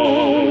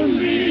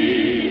lonely,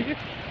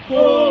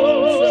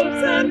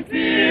 hopes and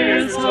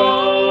fears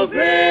are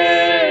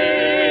vain.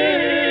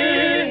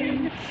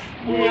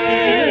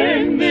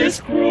 When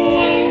this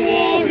cruel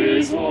war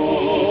is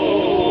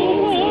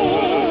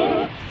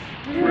over,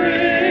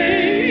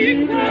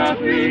 praying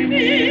that we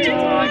meet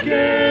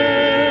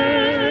again.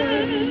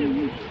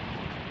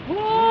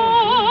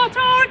 What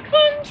our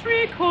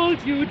country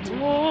called you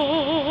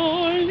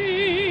darling,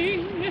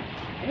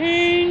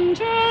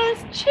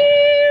 angels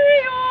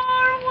cheer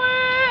your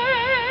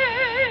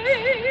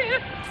way,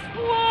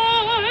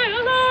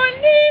 while our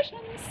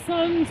nation's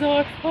sons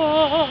are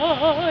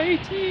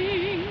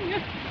fighting.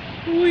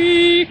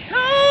 We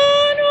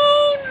can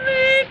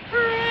only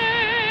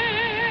pray.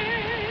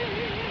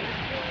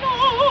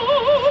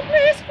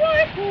 Nobly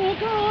strive for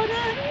God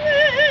and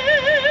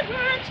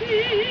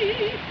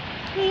liberty.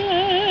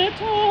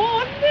 Let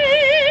our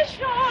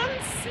nation's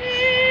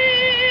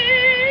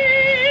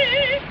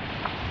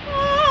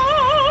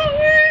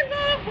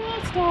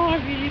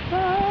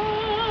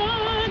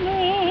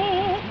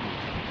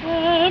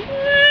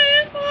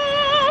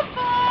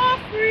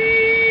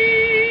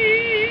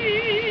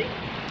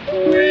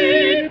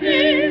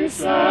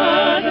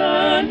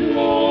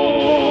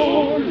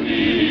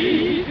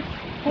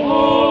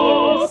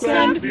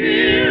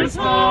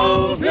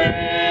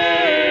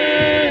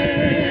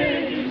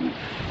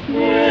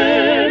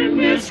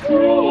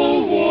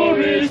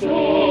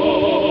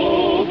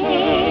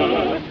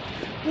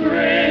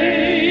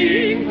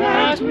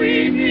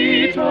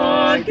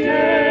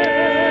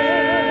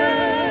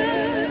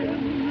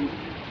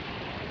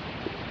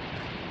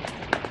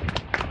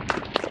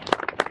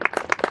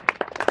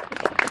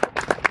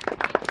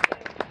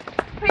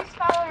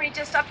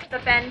the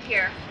bend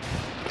here.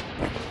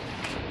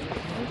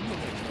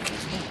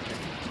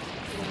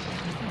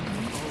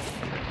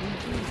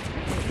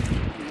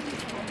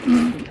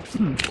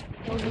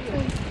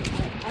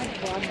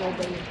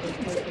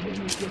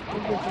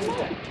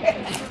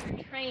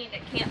 Trained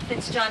at Camp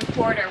Fitz-John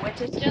Porter,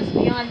 which is just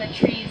beyond the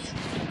trees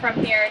from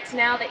here. It's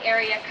now the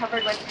area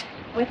covered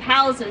with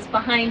houses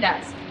behind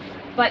us.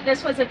 But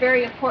this was a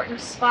very important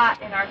spot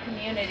in our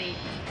community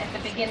at the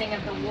beginning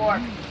of the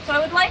war. So I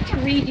would like to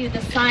read you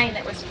the sign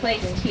that was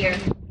placed here.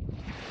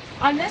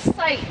 On this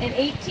site in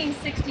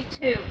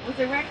 1862 was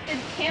erected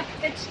Camp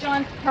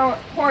Fitz-John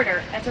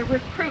Porter as a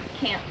recruit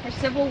camp for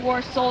Civil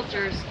War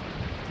soldiers.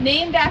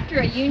 Named after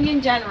a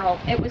Union general,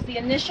 it was the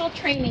initial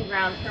training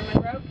ground for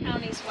Monroe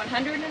County's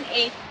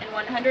 108th and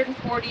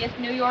 140th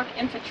New York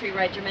Infantry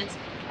Regiments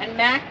and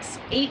Mac's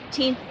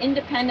 18th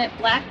Independent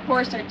Black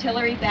Horse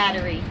Artillery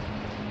Battery.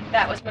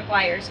 That was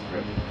McGuire's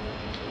group.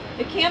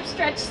 The camp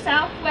stretched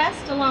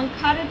southwest along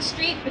Cottage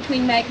Street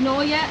between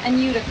Magnolia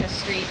and Utica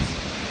Streets.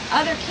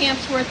 Other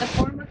camps were at the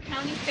former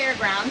county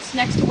fairgrounds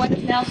next to what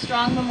is now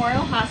Strong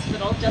Memorial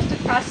Hospital just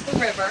across the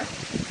river,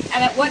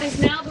 and at what is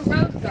now the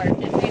Rose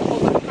Garden at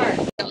Maplewood Park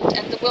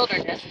and the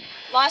Wilderness.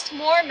 Lost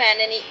more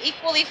men in the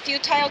equally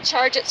futile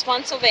charge at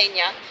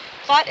Spotsylvania,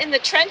 fought in the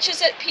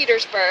trenches at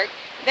Petersburg,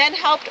 then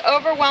helped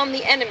overwhelm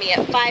the enemy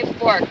at Five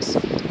Forks.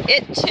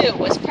 It too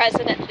was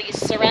President Lee's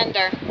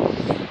surrender.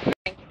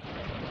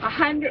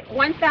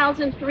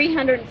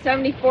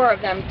 1,374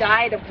 of them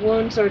died of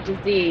wounds or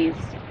disease.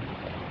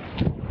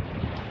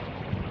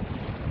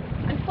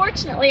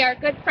 Unfortunately, our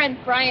good friend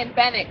Brian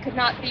Bennett could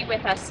not be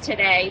with us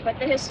today, but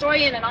the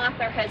historian and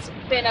author has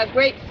been a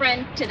great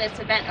friend to this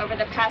event over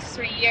the past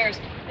 3 years,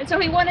 and so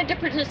he wanted to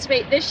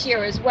participate this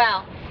year as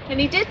well. And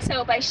he did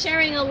so by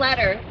sharing a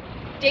letter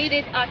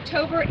dated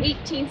October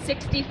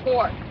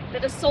 1864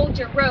 that a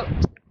soldier wrote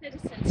to the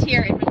citizens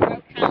here in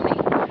Monroe County.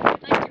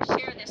 I'd like to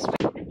share this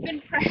with you. It's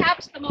been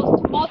perhaps the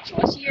most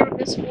tumultuous year of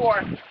this war,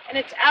 and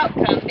its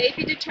outcome may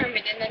be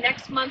determined in the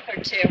next month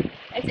or two,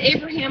 as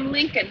Abraham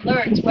Lincoln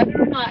learns whether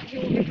or not he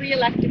will be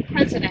re-elected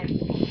president.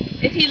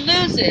 If he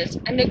loses,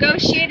 a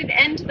negotiated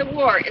end to the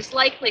war is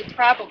likely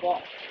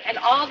probable, and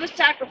all the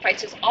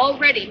sacrifices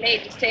already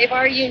made to save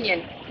our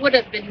Union would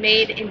have been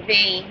made in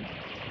vain.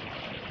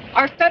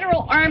 Our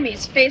federal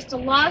armies faced a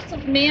loss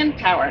of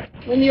manpower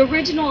when the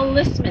original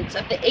enlistments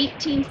of the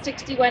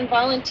 1861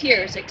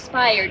 volunteers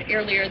expired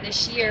earlier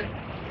this year.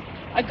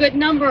 A good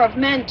number of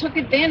men took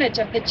advantage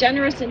of the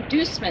generous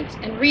inducements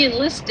and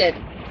re-enlisted,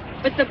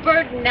 but the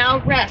burden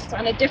now rests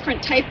on a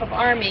different type of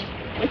army,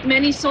 with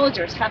many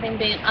soldiers having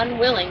been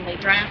unwillingly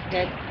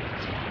drafted.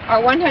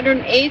 Our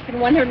 108th and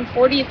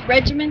 140th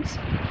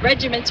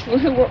regiments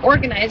who were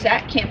organized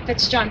at Camp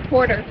Fitz-John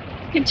Porter,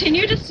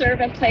 continue to serve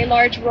and play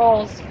large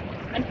roles.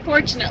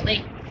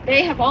 Unfortunately,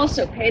 they have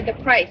also paid the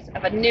price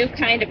of a new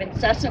kind of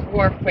incessant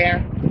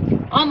warfare,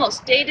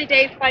 almost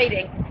day-to-day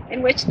fighting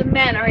in which the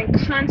men are in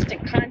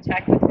constant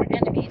contact with their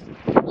enemies,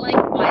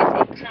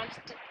 likewise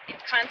in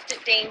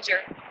constant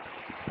danger.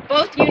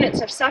 Both units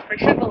have suffered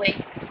heavily,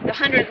 the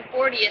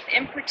 140th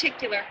in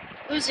particular,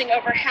 losing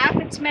over half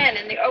its men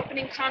in the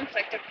opening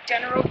conflict of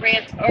General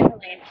Grant's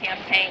Overland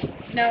Campaign,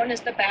 known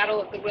as the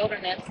Battle of the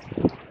Wilderness.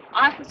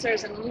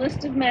 Officers and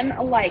enlisted men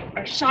alike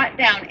are shot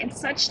down in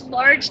such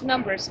large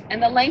numbers,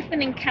 and the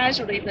lengthening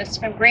casualty list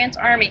from Grant's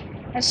army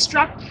has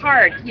struck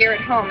hard here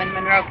at home in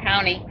Monroe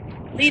County,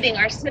 leading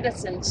our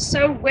citizens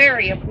so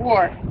wary of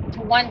war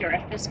to wonder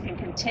if this can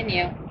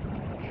continue.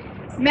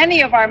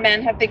 Many of our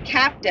men have been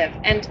captive,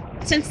 and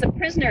since the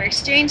prisoner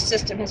exchange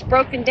system has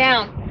broken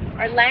down,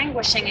 are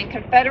languishing in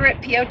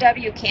Confederate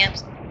POW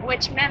camps in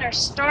which men are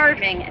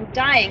starving and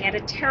dying at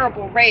a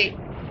terrible rate.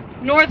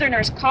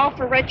 Northerners call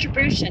for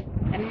retribution,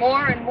 and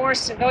more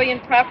civilian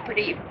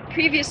property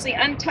previously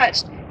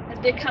untouched has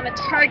become a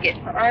target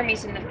for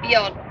armies in the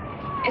field.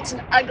 It's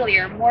an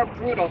uglier, more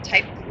brutal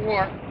type of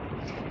war.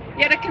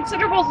 Yet a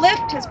considerable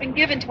lift has been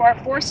given to our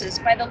forces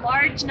by the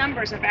large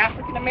numbers of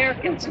African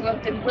Americans who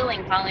have been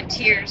willing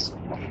volunteers.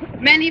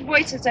 Many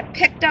voices have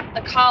picked up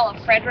the call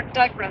of Frederick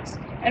Douglass,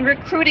 and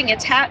recruiting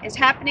is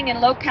happening in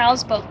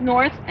locales both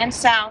north and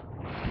south.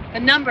 The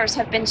numbers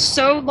have been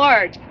so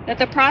large that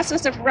the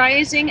process of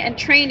rising and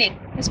training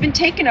has been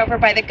taken over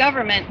by the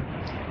government.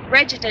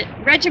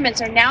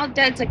 Regiments are now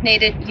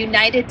designated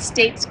United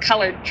States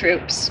Colored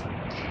Troops.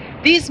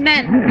 These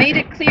men have made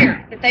it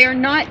clear that they are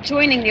not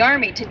joining the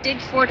Army to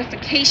dig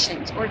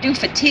fortifications or do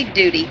fatigue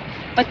duty,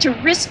 but to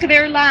risk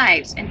their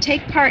lives and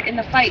take part in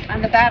the fight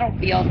on the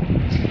battlefield.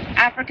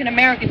 African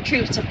American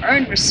troops have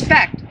earned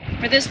respect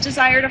for this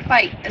desire to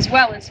fight, as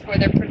well as for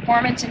their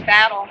performance in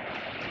battle.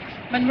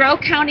 Monroe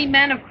County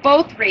men of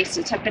both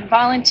races have been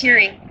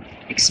volunteering.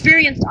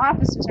 Experienced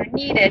officers are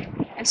needed,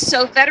 and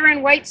so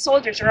veteran white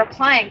soldiers are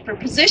applying for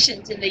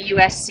positions in the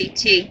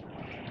USCT.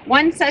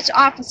 One such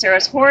officer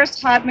is Horace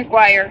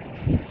McGuire,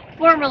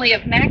 formerly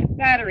of Mac's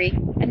Battery,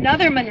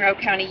 another Monroe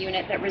County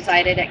unit that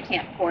resided at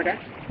Camp Porter.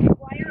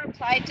 McGuire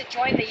applied to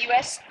join the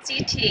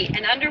USCT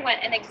and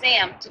underwent an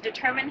exam to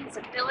determine his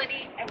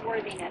ability and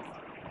worthiness.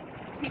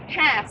 He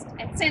passed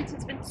and since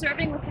has been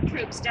serving with the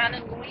troops down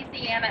in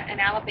Louisiana and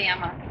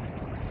Alabama.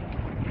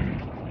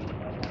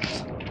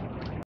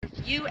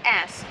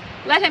 U.S.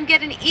 Let him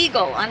get an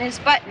eagle on his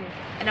button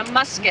and a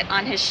musket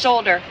on his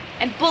shoulder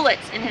and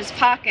bullets in his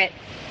pocket,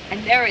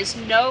 and there is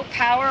no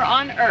power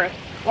on earth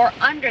or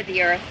under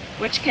the earth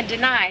which can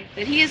deny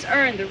that he has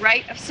earned the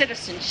right of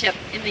citizenship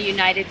in the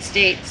United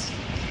States.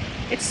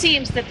 It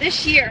seems that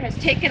this year has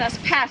taken us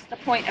past the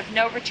point of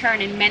no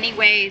return in many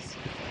ways.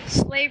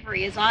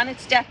 Slavery is on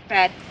its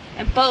deathbed,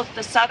 and both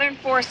the Southern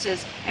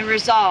forces and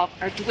resolve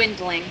are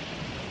dwindling.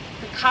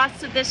 The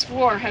costs of this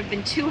war have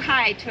been too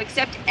high to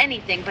accept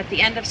anything but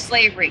the end of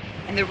slavery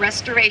and the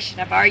restoration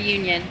of our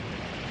Union.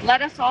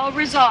 Let us all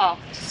resolve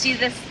to see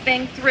this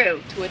thing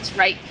through to its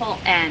rightful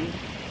end.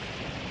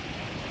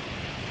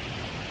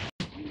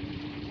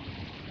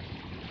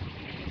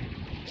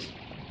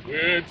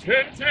 We're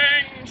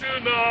tenting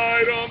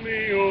tonight on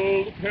the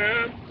old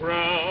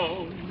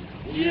campground.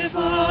 Give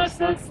us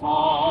a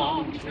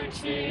song to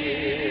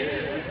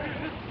cheer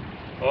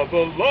of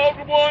the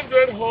loved ones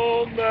at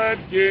home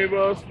that gave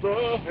us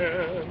the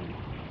hand.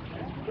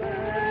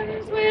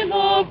 Friends we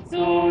love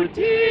so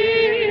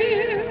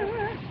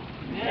dear.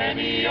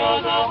 Many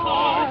are the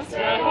hearts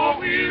that are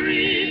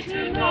weary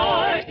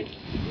tonight,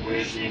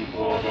 wishing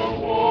for the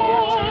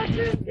war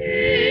to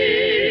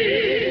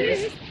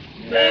cease.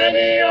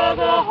 Many are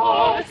the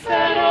hearts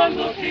that are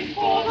looking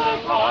for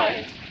the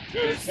right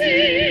to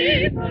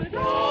see the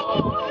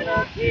dawn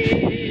of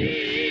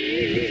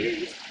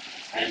peace.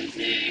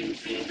 Tenting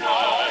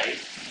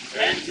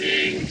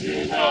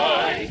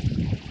tonight,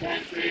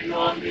 tenting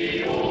on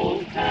the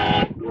old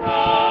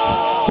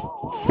campground.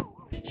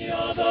 Many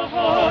are the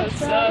hearts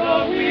that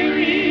are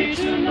weary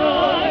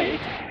tonight,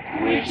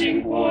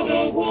 wishing for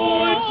the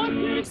war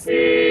to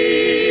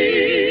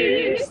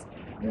cease.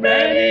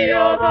 Many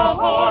are the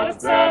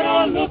hearts that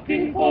are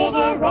looking for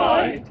the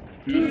right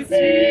to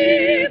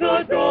see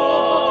the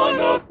dawn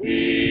of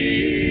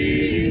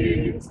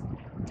peace.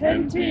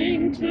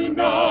 Tenting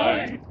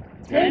tonight,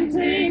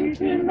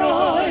 tenting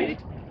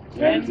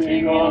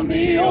on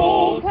the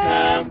old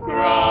campground.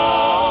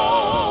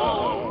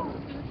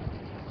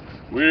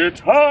 We're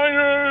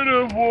tired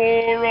of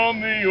war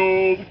on the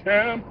old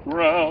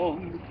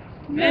campground.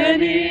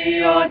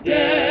 Many are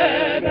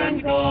dead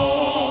and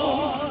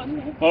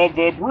gone, of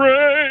the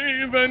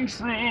brave and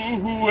true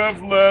who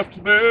have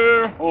left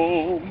their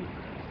home.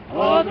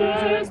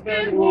 Others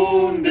been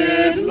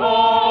wounded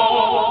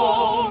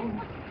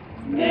long.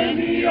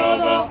 Many are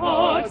the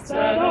hearts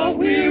that are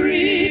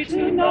weary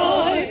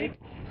tonight,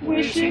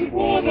 wishing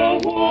for the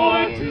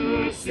war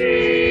to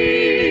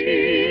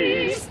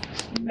cease.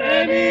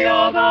 Many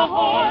are the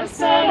hearts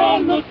that are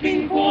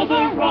looking for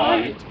the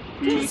right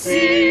to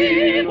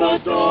see the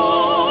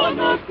dawn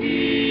of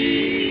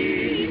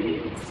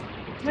peace.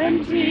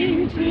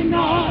 Tenting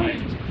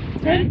tonight,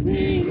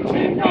 tenting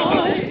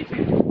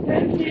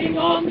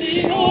on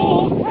the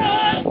old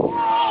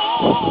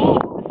campground.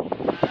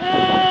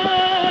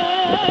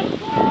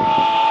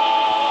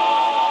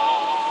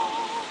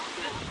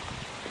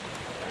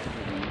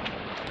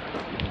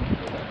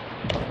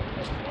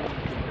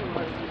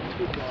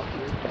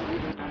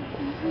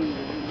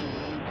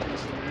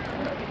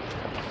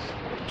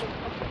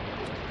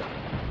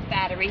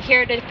 Battery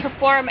here to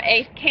perform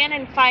a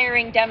cannon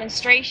firing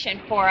demonstration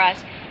for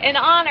us in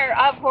honor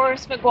of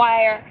Horace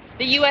McGuire,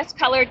 the U.S.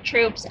 colored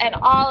troops, and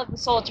all of the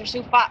soldiers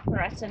who fought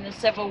for us in the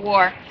Civil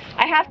War.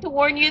 I have to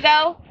warn you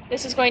though,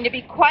 this is going to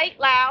be quite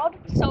loud,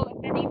 so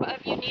if any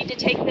of you need to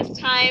take this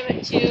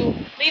time to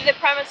leave the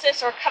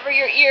premises or cover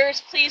your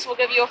ears, please, we'll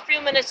give you a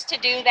few minutes to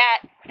do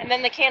that, and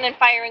then the cannon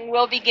firing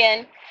will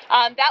begin.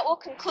 That will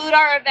conclude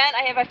our event.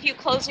 I have a few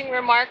closing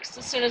remarks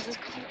as soon as the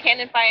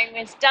cannon firing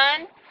is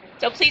done,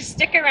 so please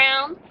stick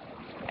around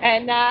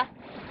and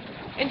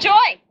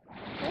enjoy.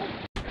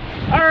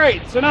 All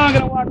right, so now I'm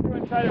going to walk through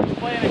and try to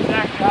explain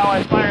exactly how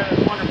I fire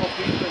this wonderful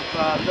piece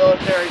of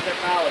military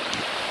technology.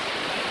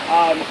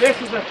 This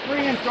is a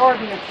 3-inch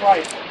ordnance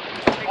rifle.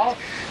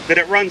 That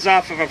it runs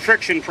off of a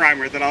friction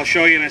primer that I'll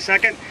show you in a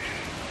second.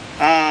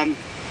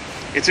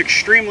 It's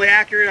extremely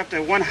accurate, up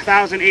to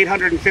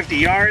 1,850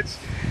 yards.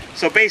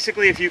 So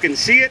basically, if you can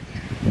see it,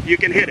 you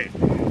can hit it.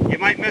 You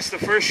might miss the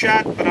first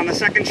shot, but on the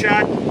second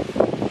shot,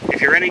 if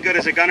you're any good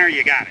as a gunner,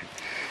 you got it.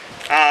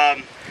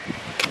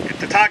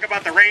 To talk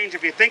about the range,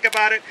 if you think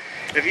about it,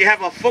 if you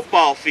have a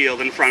football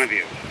field in front of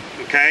you,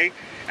 okay?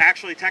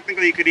 Actually,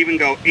 technically, you could even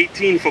go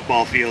 18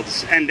 football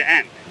fields end to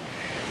end.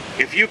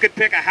 If you could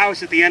pick a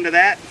house at the end of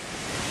that,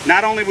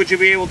 not only would you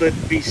be able to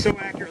be so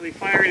accurately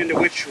firing into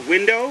which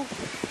window,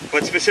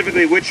 but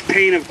specifically which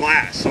pane of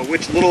glass, so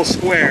which little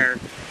square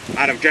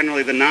out of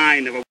generally the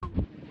 9 of a...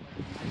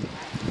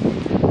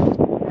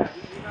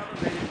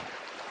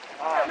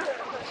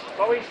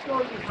 But we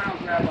still use round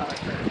grab on a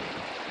curve.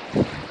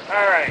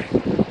 All right,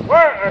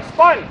 we're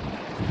spun.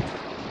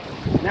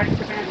 Next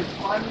command is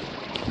spun.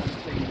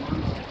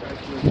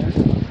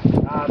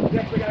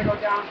 This we're going to go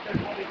down to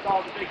what we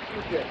call the big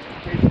Q-tip.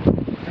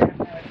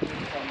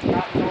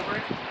 Cotton over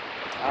it.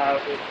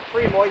 It's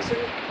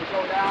pre-moistened. We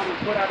go down and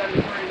put out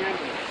any turning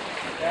envelope.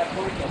 that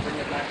point, they'll bring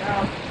it back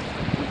out,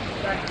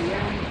 inspect the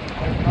end,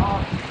 wipe it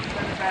off,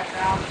 send it back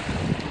down,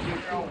 and you're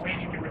now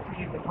waiting to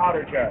receive the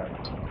powder jar.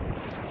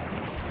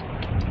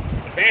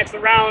 Advance the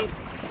round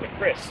to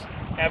Chris.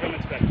 Have him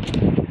inspect.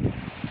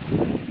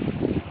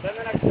 Then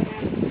the next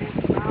command is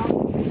advance the round.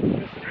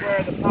 This is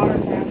where the powder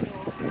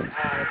capsule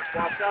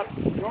walks up.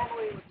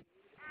 Normally,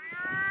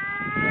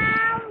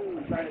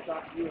 I'm trying to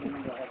talk to you and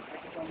then go ahead and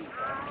pick something.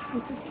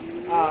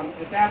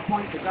 At that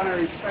point, the gunner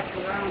inspects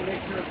the round,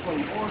 makes sure it's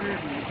fully ordered,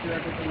 and make sure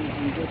everything is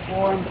in good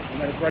form. And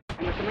let it break.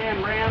 And the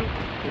command ram,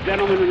 the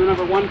gentleman in the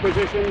number 1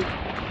 position,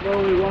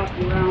 slowly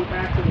walking around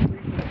back to the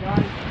breech of the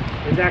gun,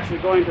 is actually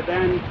going to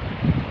then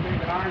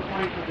make an arm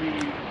point for the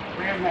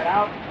ram head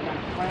out, and then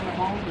slam it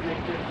home to make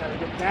sure it's got a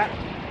good catch.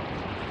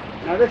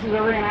 Now this is a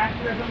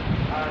reenactionism.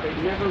 They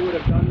never would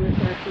have done this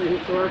actually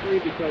historically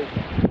because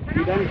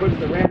he then puts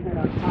the ram head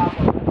on top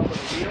of the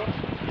wheel.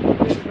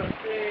 This is a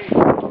big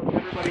deal to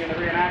everybody in the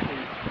reenacting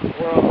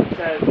world that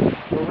says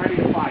we're ready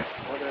to fight,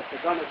 or that the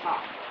gun is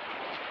hot.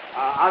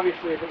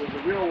 Obviously, if it was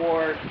a real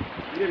war,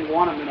 you didn't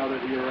want them to know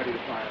that you were ready to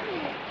fire,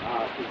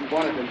 because you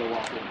wanted them to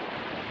walk in.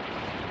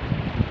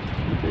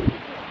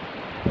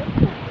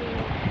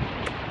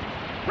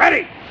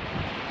 Ready!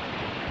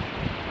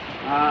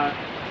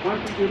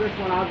 Once you do this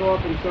one, I'll go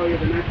up and show you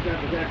the next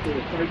step is actually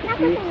a sight to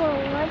shoot.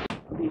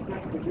 These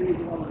 7 degrees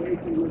of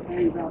elevation, this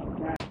hangs out the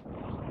back.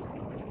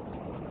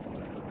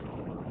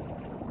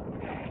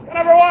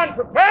 Number 1,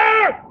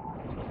 prepare!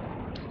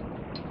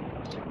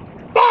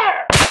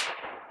 Fire!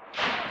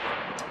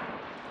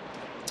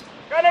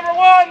 Gun number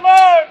 1,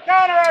 load,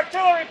 counter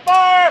artillery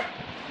fire,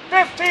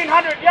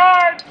 1,500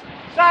 yards,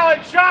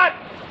 solid shot,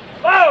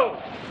 load!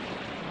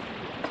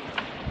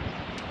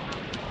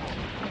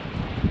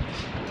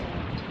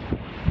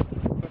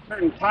 A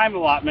certain time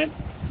allotment,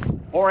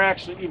 or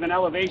actually even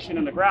elevation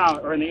in the ground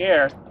or in the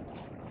air,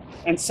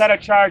 and set a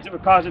charge that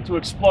would cause it to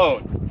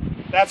explode.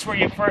 That's where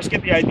you first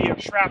get the idea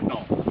of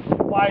shrapnel. It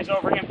flies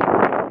over him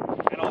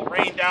and it'll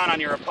rain down on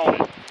your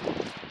opponent.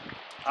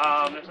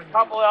 There's a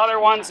couple of other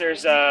ones.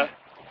 There's a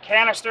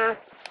canister,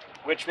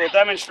 which will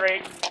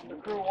demonstrate the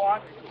crew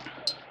walk.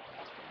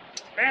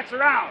 Advance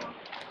around.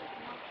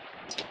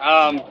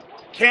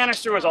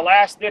 Canister was a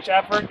last-ditch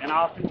effort and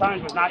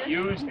oftentimes was not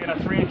used in a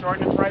 3-inch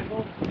ordnance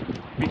rifle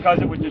because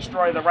it would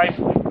destroy the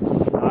rifle.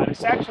 It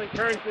essentially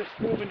turns this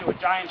tube into a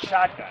giant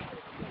shotgun.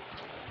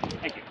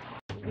 Thank you.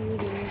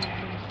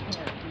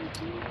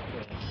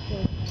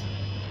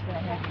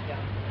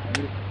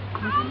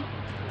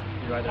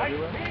 You ride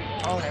everywhere?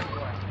 Oh,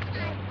 everywhere.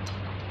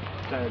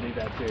 Trying to do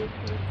that too.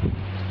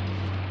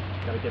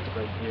 Gotta get the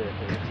right gear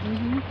too.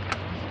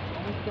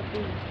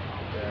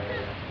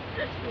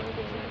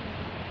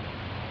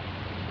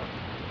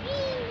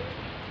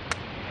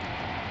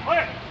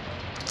 Clear!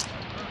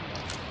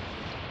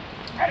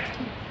 Ready!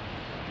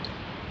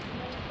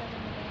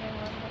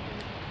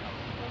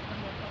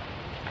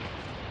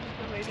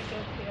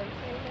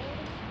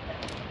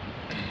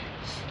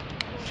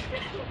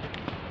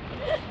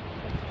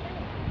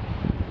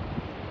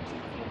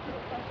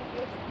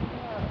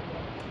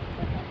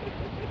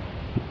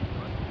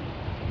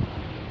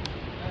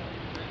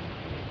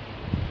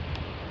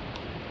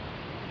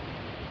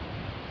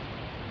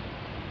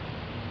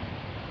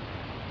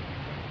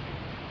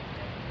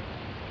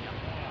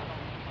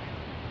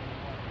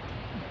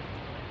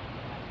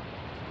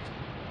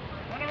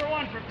 Number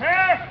 1,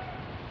 prepare!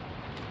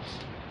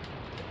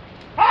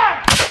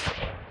 Fire!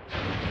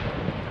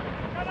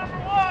 Number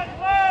 1,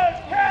 load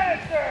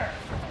canister!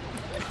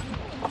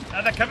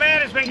 Now the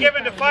command has been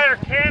given to fire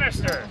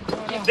canister.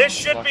 This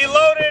should be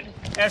loaded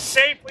as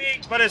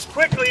safely but as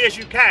quickly as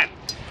you can.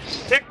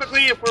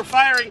 Typically, if we're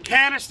firing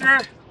canister,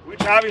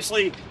 which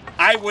obviously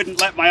I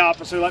wouldn't let my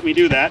officer let me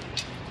do that,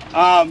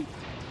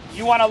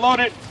 you want to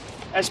load it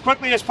as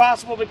quickly as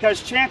possible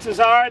because chances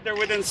are they're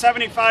within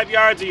 75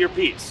 yards of your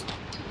piece.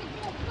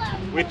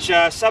 Which,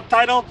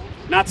 subtitle,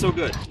 not so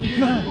good.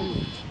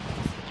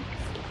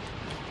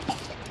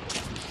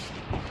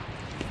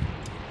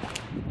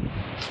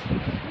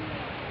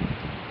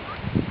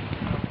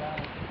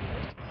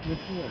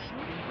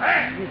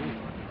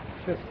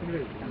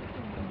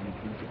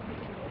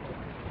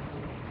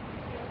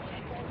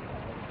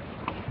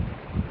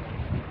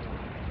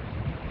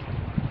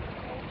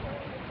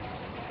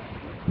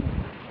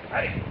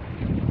 Ready.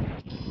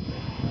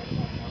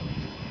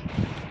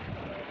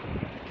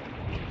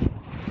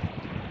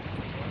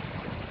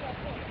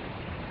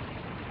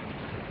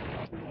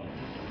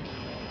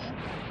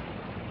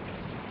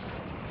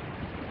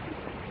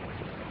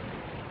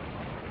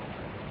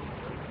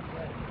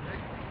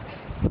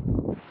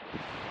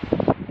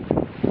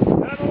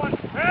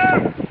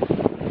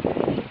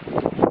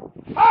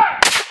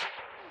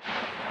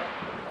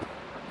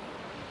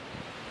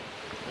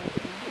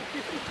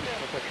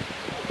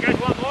 You guys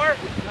want more?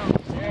 No.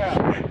 Yeah.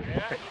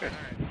 Yeah?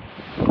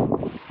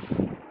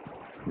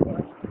 All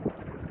right.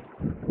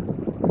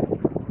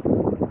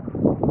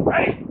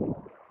 Ready?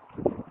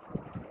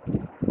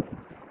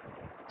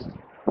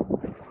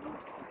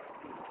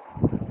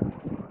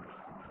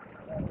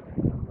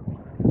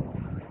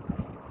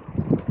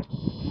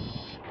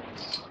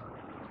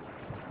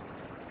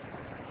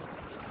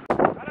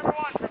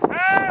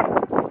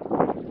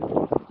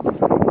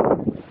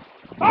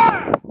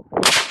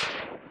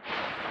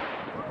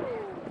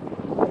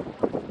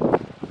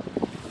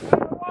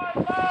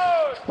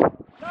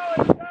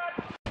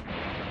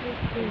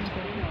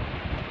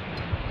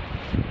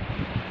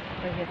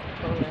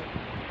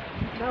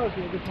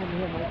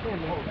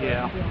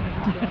 Yeah.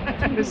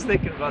 I was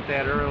thinking about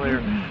that earlier.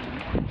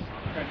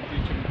 Try to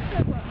teach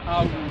them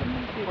how to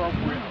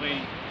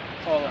appropriately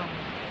call it.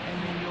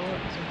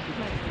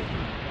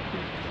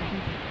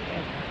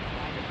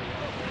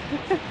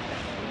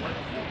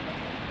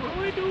 What do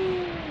we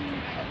do?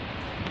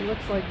 It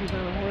looks like he's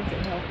on a horse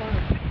at Hell Farm.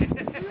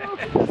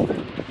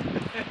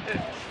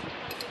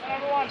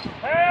 Everyone,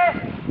 prepare!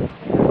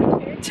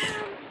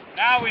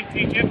 Now we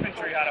teach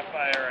infantry how to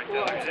fire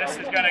artillery. This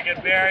is going to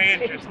get very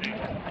interesting.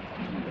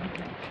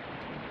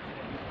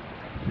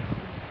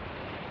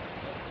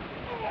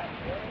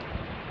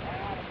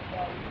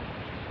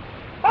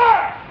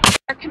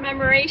 Our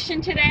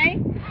commemoration today.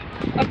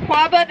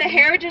 Aquaba, the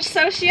Heritage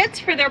Associates,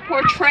 for their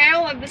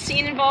portrayal of the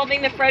scene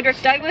involving the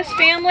Frederick Douglass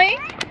family.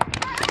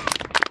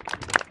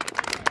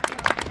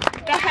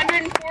 The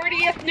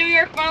 140th New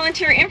York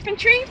Volunteer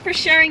Infantry for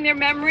sharing their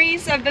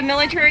memories of the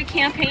military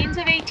campaigns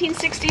of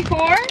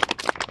 1864.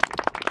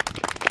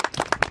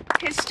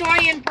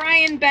 Historian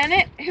Brian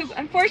Bennett, who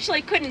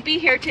unfortunately couldn't be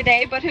here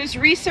today, but whose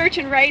research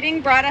and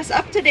writing brought us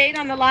up to date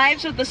on the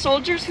lives of the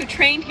soldiers who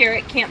trained here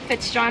at Camp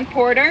Fitz-John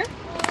Porter.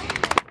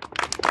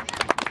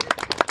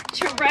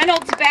 To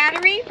Reynolds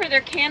Battery for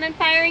their cannon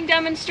firing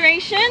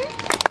demonstration.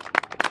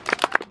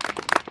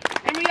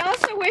 And we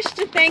also wish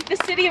to thank the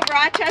City of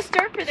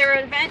Rochester for their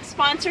event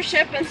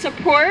sponsorship and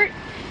support,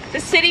 the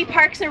City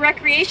Parks and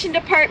Recreation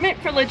Department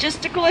for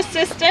logistical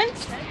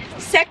assistance,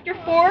 Sector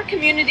 4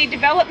 Community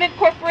Development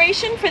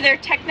Corporation for their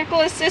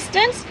technical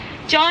assistance,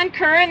 John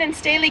Curran and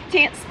Staley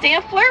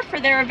Stampfler for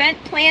their event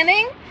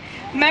planning,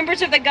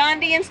 members of the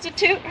Gandhi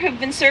Institute who've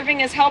been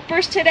serving as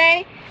helpers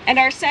today, and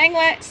our sign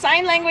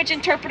language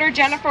interpreter,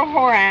 Jennifer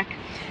Horace.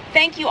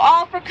 Thank you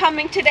all for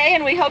coming today,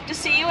 and we hope to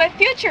see you at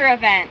future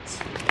events.